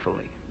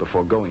carefully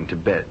before going to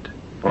bed.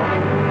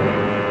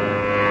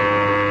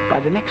 By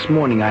the next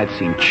morning, I had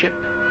seen Chip,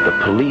 the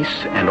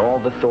police, and all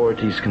the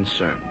authorities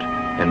concerned,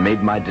 and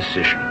made my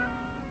decision.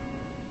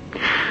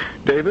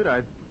 David,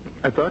 I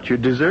thought you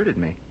deserted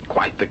me.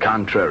 Quite the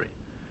contrary.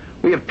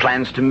 We have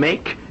plans to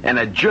make and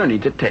a journey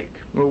to take.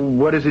 Well,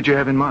 what is it you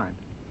have in mind?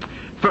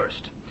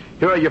 First,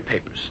 here are your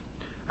papers.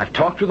 I've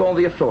talked with all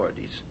the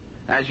authorities.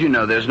 As you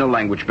know, there's no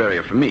language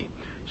barrier for me,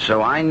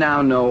 so I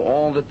now know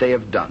all that they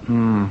have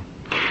done.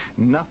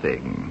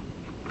 Nothing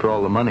for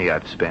all the money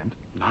I've spent.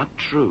 Not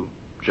true.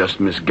 Just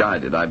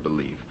misguided, I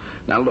believe.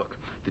 Now look,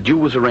 the duel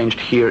was arranged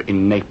here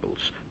in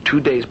Naples 2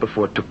 days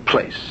before it took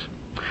place.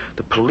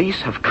 The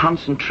police have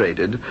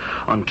concentrated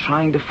on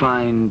trying to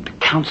find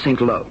Count St.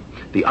 Lo,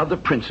 the other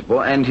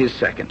principal, and his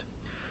second.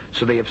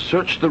 So they have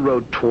searched the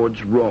road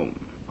towards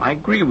Rome. I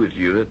agree with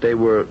you that they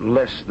were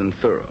less than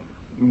thorough.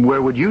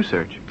 Where would you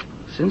search?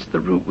 Since the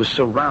route was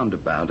so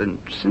roundabout, and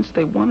since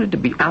they wanted to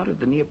be out of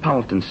the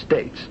Neapolitan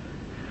states,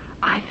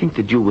 I think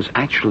the duel was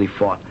actually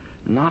fought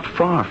not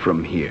far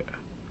from here.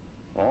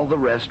 All the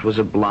rest was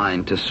a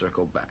blind to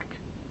circle back.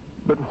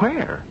 But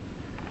where?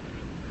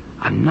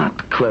 I'm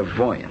not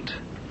clairvoyant,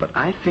 but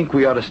I think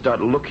we ought to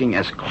start looking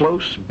as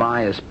close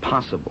by as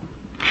possible.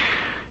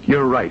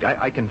 You're right.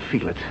 I can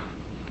feel it.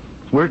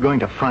 We're going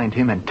to find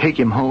him and take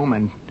him home,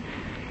 and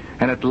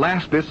at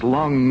last this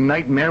long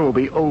nightmare will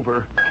be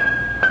over.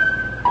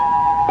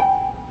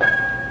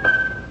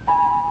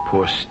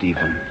 Poor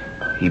Stephen.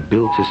 He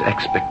built his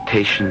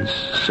expectations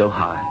so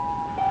high.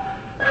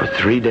 For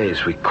 3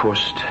 days we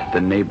coursed the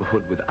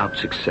neighborhood without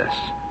success.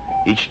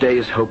 Each day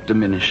his hope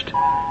diminished.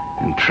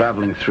 And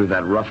traveling through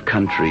that rough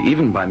country,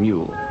 even by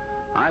mule,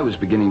 I was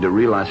beginning to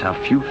realize how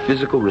few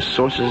physical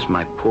resources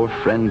my poor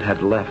friend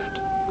had left.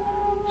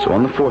 So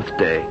on the 4th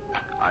day,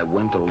 I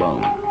went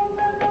alone.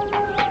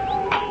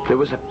 There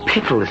was a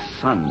pitiless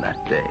sun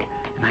that day,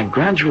 and I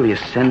gradually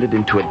ascended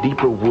into a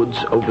deeper woods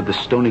over the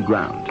stony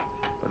ground.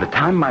 By the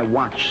time my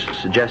watch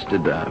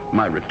suggested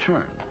my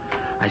return,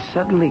 I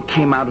suddenly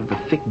came out of the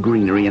thick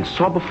greenery and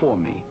saw before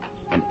me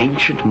an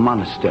ancient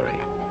monastery,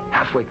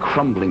 halfway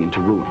crumbling into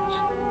ruins.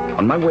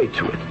 On my way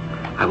to it,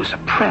 I was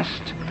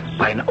oppressed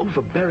by an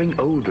overbearing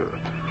odor,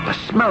 a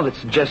smell that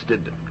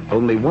suggested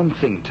only one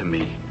thing to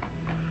me.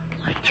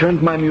 I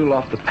turned my mule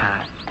off the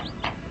path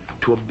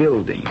to a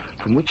building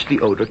from which the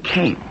odor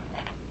came.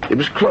 It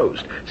was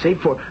closed, save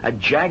for a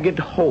jagged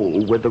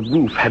hole where the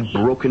roof had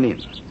broken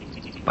in.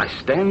 By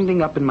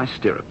standing up in my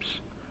stirrups,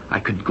 I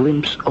could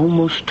glimpse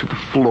almost to the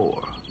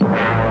floor.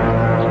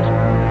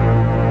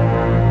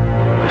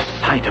 The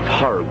sight of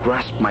horror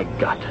grasped my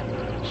gut.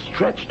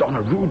 Stretched on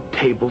a rude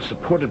table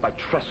supported by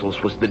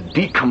trestles was the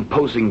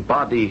decomposing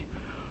body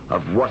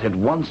of what had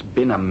once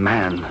been a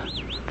man.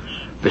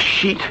 The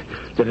sheet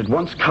that had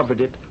once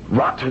covered it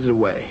rotted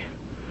away.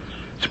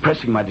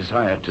 Suppressing my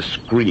desire to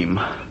scream,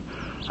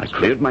 I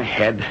cleared my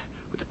head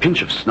with a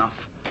pinch of snuff.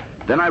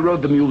 Then I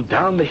rode the mule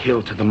down the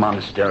hill to the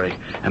monastery,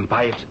 and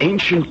by its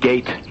ancient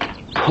gate,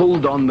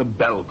 pulled on the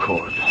bell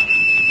cord.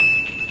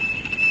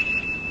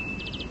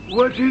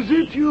 What is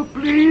it you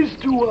please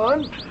to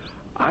want?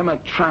 I'm a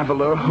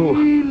traveler who...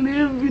 We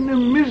live in a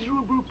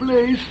miserable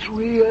place.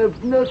 We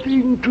have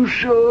nothing to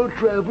show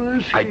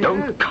travelers here. I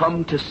don't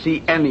come to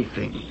see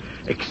anything,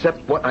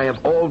 except what I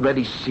have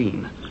already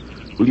seen.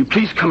 Will you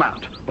please come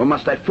out, or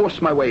must I force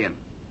my way in?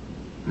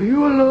 Are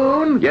you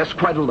alone? Yes,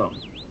 quite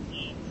alone.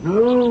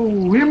 No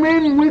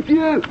women with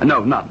you?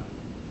 No, none.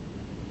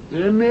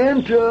 Then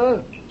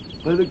enter,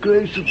 by the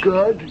grace of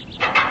God.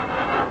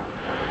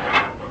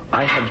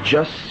 I have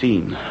just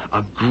seen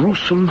a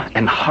gruesome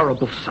and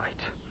horrible sight.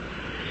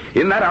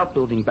 In that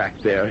outbuilding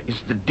back there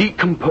is the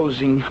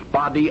decomposing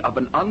body of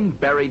an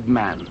unburied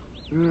man.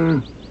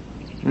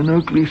 An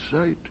ugly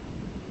sight.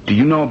 Do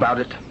you know about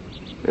it?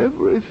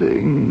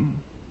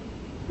 Everything.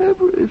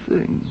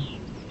 Everything.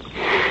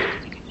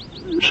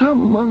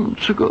 Some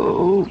months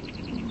ago,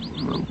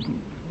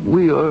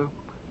 we are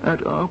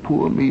at our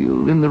poor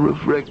meal in the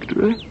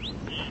refectory,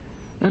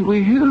 and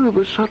we hear of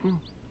a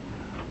sudden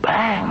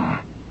bang.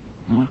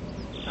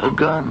 A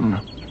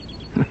gun.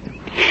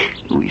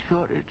 We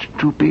thought it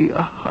to be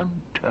a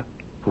hunter.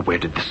 Well, where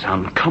did the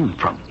sound come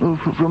from?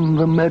 From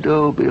the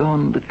meadow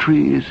beyond the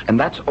trees. And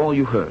that's all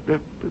you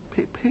heard?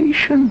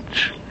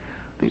 Patience.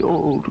 The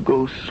old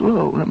go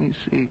slow. Let me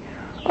see.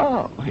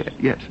 Oh,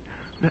 yes.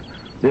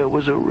 There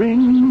was a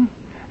ring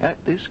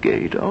at this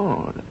gate.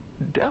 Oh,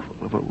 the devil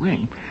of a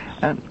ring.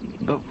 And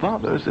the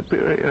Father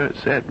Superior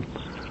said,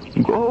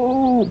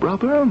 "Go,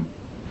 brother.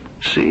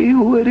 See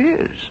who it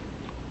is."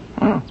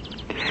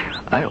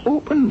 I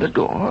opened the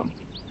door,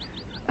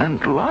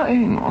 and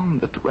lying on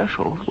the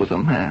threshold was a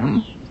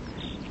man,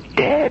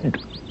 dead,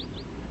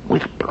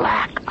 with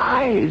black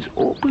eyes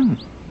open,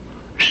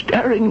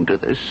 staring to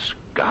the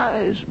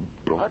sky's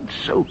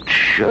blood-soaked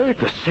shirt.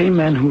 The same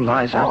man who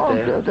lies out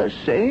there? The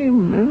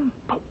same.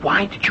 But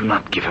why did you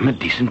not give him a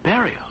decent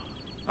burial?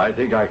 I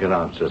think I can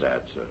answer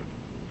that, sir.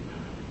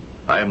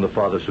 I am the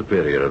Father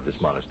Superior of this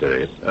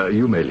monastery.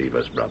 You may leave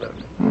us, brother.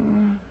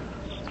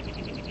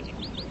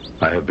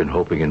 I have been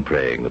hoping and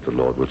praying that the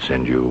Lord would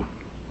send you.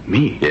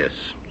 Me? Yes.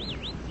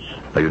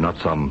 Are you not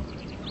some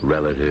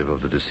relative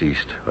of the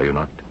deceased? Are you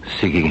not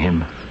seeking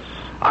him?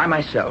 I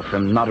myself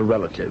am not a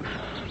relative,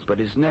 but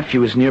his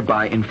nephew is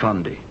nearby in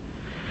Fundy.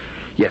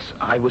 Yes,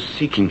 I was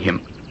seeking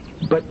him,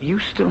 but you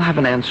still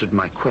haven't answered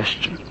my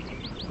question.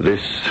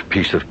 This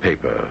piece of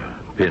paper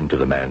pinned to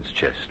the man's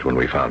chest when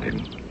we found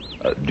him.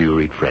 Do you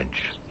read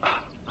French?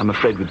 I'm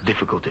afraid with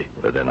difficulty.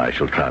 Then I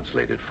shall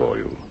translate it for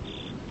you.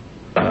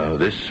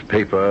 This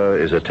paper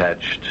is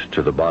attached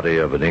to the body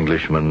of an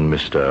Englishman,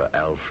 Mr.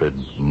 Alfred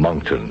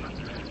Monckton.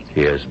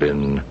 He has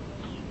been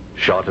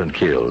shot and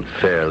killed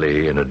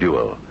fairly in a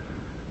duel.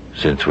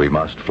 Since we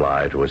must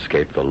fly to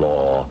escape the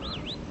law,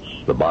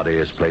 the body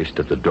is placed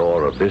at the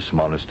door of this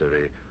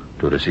monastery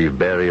to receive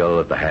burial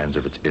at the hands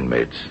of its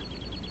inmates.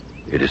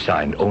 It is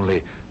signed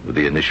only with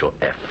the initial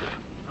F.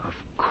 Of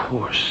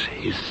course,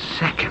 his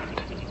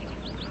second.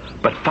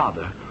 But,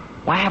 Father,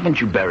 why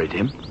haven't you buried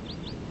him?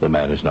 The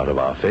man is not of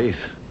our faith.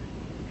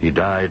 He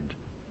died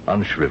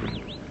unshriven.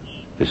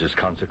 This is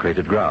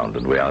consecrated ground,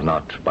 and we are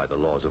not, by the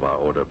laws of our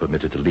order,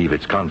 permitted to leave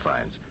its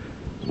confines.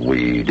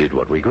 We did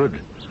what we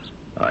could.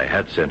 I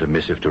had sent a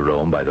missive to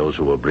Rome by those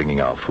who were bringing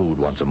our food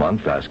once a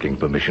month, asking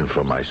permission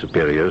from my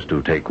superiors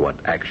to take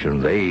what action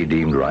they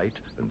deemed right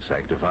and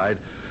sanctified.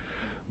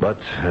 But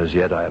as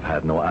yet I have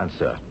had no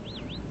answer.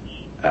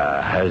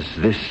 Has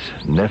this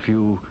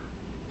nephew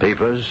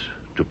papers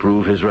to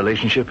prove his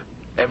relationship?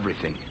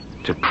 Everything.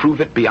 To prove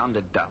it beyond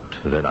a doubt.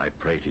 Then I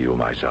pray to you,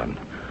 my son.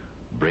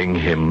 Bring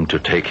him to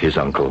take his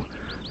uncle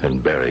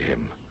and bury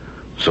him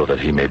so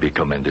that he may be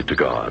commended to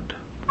God.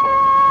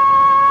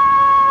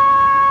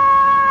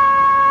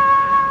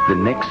 The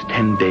next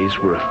 10 days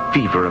were a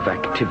fever of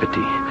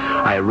activity.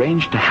 I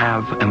arranged to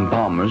have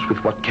embalmers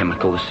with what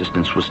chemical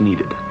assistance was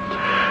needed.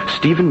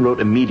 Stephen wrote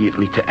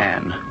immediately to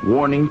Anne,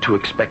 warning to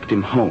expect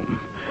him home,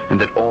 and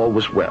that all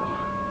was well.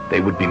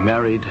 They would be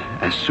married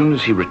as soon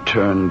as he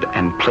returned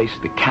and place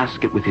the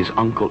casket with his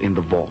uncle in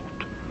the vault.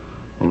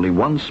 Only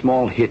one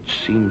small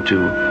hitch seemed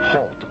to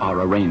halt our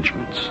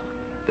arrangements.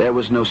 There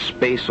was no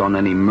space on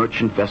any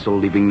merchant vessel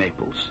leaving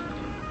Naples.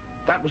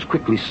 That was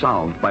quickly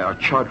solved by our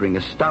chartering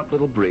a stout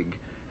little brig,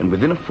 and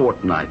within a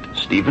fortnight,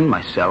 Stephen,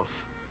 myself,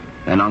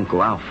 and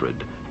Uncle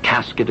Alfred,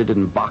 casketed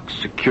and boxed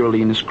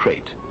securely in his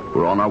crate,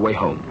 were on our way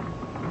home.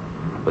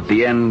 But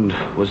the end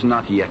was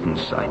not yet in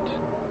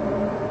sight.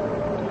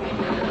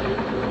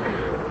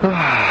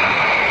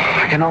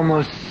 I can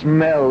almost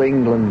smell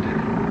England.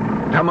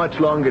 How much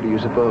longer do you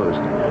suppose?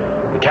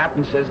 The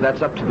captain says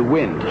that's up to the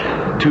wind.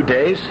 2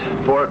 days,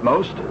 4 at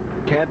most.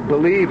 Can't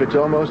believe it's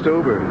almost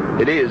over.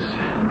 It is.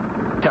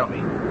 Tell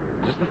me,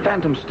 does the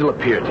Phantom still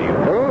appear to you?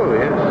 Oh,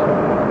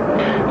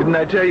 yes. Didn't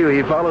I tell you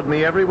he followed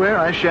me everywhere?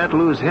 I shan't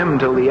lose him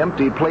till the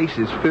empty place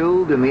is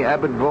filled in the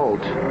Abbot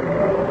vault.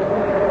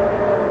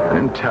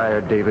 I'm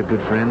tired, David,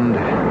 good friend.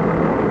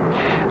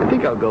 I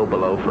think I'll go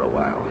below for a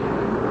while.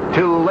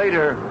 Till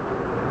later.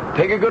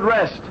 Take a good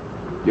rest.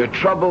 Your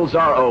troubles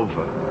are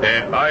over.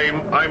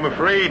 I'm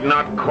afraid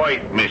not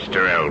quite,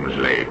 Mr.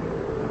 Elmsley.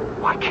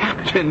 Why,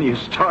 Captain, you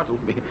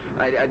startled me.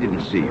 I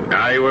didn't see you.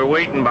 I were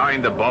waiting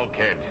behind the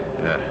bulkhead.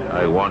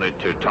 I wanted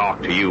to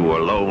talk to you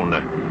alone.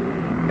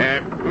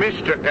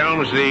 Mr.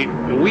 Elmsley,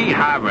 we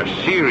have a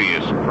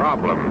serious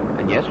problem.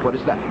 And yes, what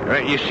is that?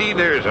 You see,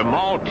 there's a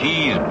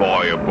Maltese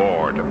boy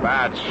aboard, a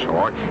bad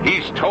sort.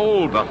 He's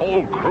told the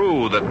whole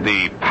crew that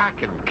the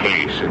packing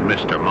case in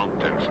Mr.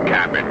 Monckton's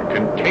cabin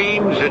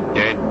contains a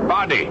dead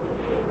body.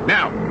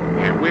 Now,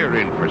 we're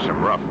in for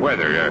some rough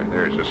weather.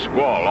 There's a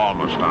squall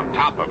almost on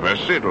top of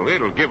us.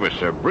 It'll give us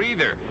a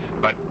breather.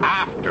 But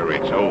after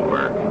it's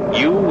over,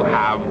 you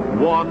have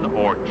one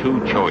or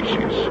two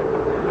choices.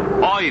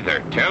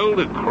 Either tell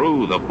the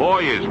crew the boy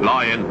is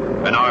lying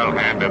and I'll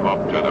hand him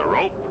up to the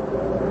rope,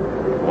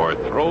 or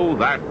throw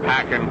that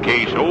packing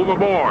case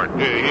overboard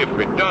if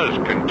it does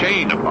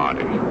contain a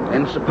body.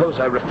 And suppose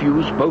I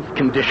refuse both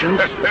conditions?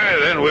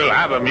 Then we'll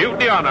have a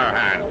mutiny on our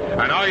hands,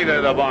 and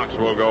either the box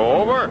will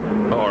go over,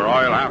 or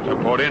I'll have to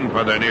put in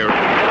for the nearest.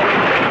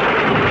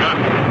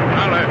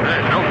 Well,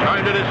 there's no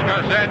time to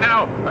discuss that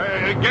now.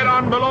 Get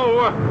on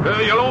below.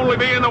 You'll only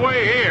be in the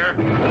way here.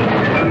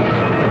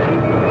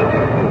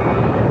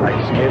 I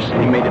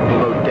scarcely made it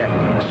below deck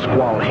when the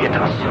squall hit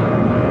us.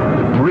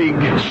 The brig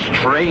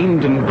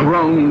strained and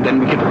groaned,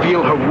 and we could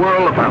feel her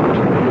whirl about.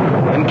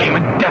 Then came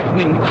a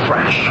deafening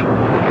crash,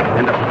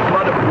 and a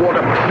flood of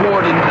water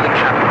poured into the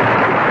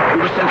cabin.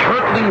 We were sent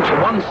hurtling to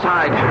one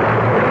side,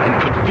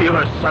 and could feel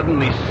her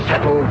suddenly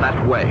settle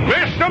that way.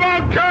 Mr.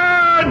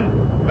 Monckton!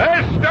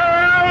 Mr.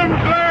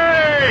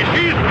 Elmsley!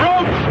 She's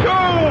broached to!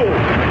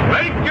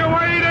 Make your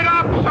way to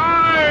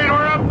topside!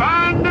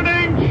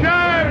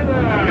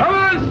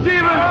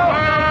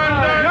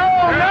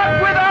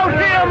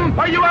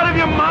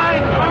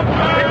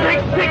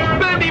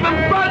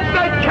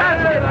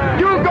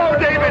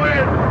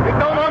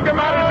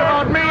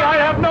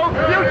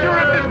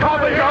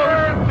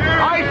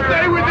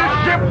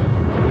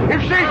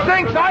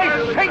 thinks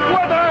I sink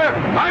with her!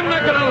 I'm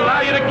not going to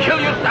allow you to kill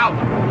yourself!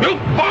 You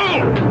fool!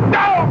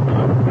 No!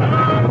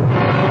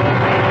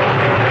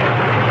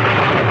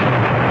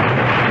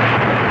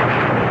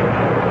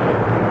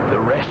 The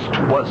rest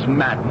was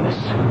madness.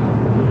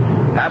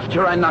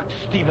 After I knocked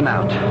Stephen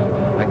out,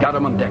 I got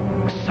him on deck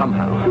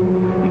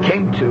somehow. He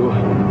came to,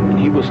 and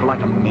he was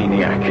like a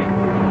maniac.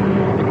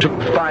 It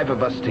took 5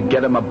 of us to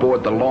get him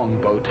aboard the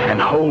longboat and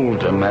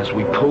hold him as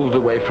we pulled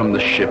away from the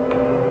ship.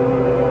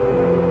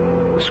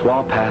 The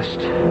squall passed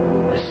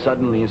as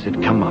suddenly as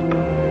it come up,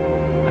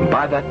 and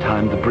by that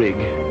time the brig,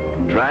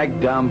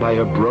 dragged down by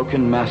her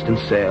broken mast and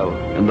sail,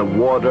 and the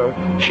water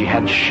she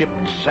had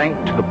shipped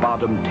sank to the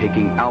bottom,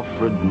 taking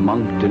Alfred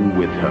Monckton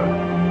with her.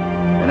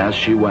 And as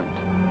she went,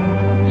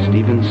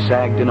 Stephen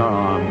sagged in our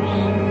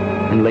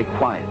arms and lay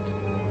quiet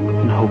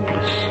and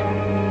hopeless.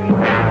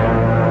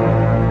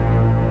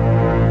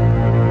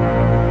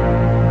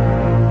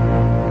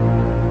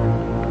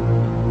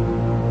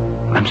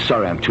 I'm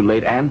sorry I'm too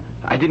late, Anne.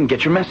 I didn't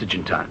get your message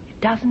in time.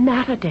 It doesn't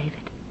matter,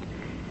 David.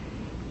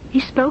 He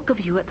spoke of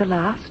you at the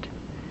last.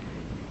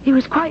 He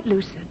was quite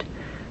lucid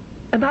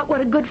about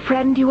what a good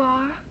friend you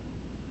are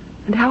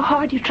and how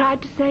hard you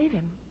tried to save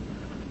him.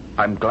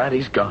 I'm glad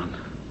he's gone.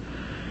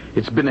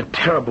 It's been a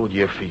terrible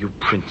year for you,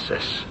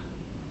 Princess.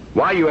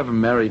 Why you ever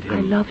married him...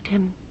 I loved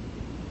him.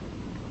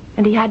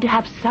 And he had to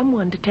have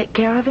someone to take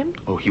care of him.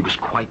 Oh, he was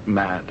quite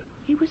mad.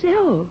 He was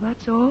ill,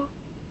 that's all.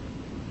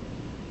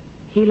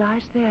 He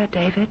lies there,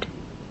 David.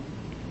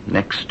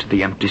 Next to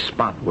the empty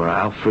spot where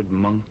Alfred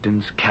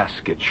Monckton's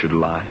casket should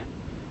lie.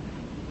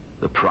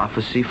 The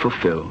prophecy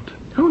fulfilled.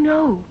 Oh,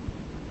 no.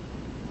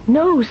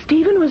 No,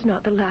 Stephen was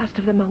not the last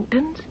of the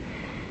Moncktons.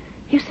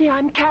 You see,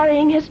 I'm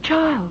carrying his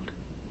child.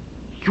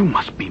 You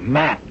must be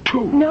mad,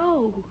 too.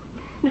 No.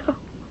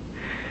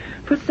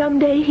 For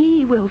someday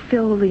he will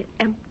fill the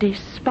empty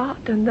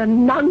spot, and the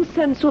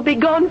nonsense will be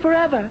gone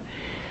forever.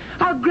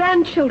 Our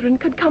grandchildren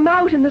could come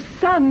out in the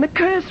sun. The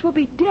curse will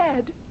be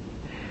dead.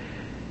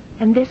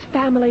 And this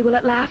family will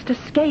at last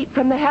escape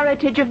from the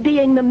heritage of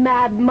being the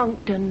Mad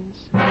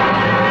Monktons.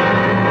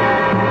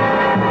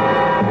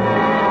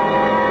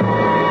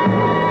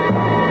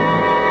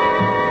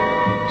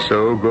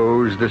 So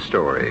goes the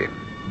story.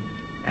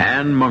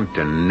 Anne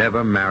Monckton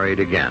never married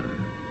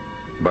again,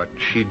 but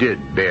she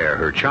did bear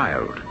her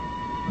child.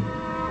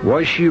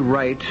 Was she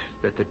right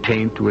that the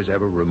taint was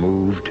ever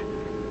removed,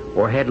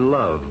 or had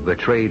love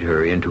betrayed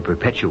her into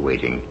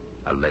perpetuating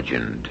a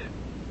legend?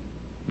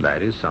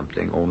 That is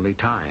something only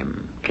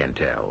time can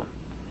tell.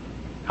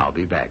 I'll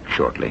be back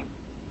shortly.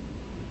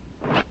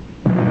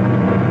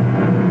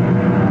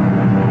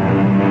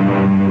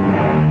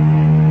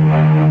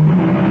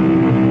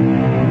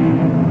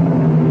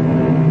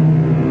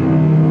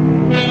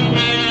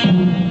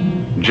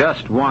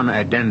 Just one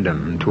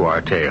addendum to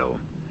our tale.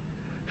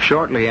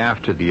 Shortly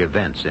after the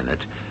events in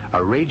it,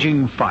 a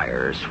raging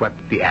fire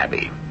swept the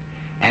abbey,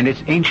 and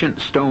its ancient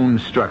stone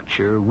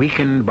structure,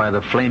 weakened by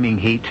the flaming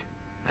heat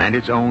and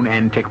its own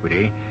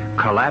antiquity,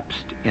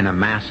 collapsed in a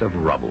mass of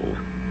rubble.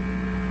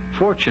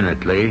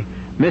 Fortunately,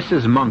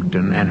 Mrs.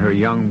 Monckton and her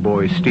young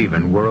boy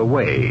Stephen were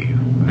away,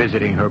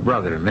 visiting her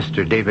brother,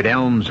 Mr. David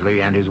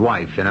Elmsley, and his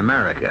wife in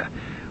America,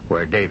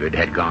 where David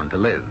had gone to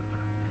live.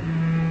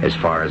 As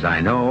far as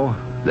I know,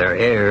 their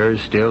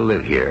heirs still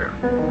live here.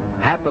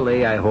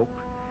 Happily, I hope,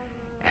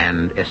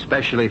 and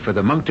especially for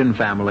the Monckton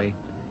family,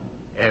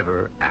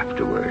 ever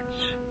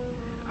afterwards.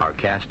 Our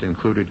cast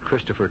included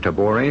Christopher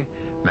Tabori,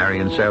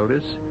 Marion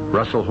Seldes,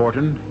 Russell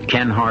Horton,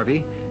 Ken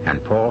Harvey,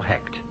 and Paul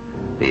Hecht.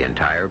 The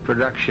entire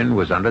production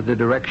was under the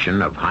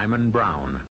direction of Hyman Brown.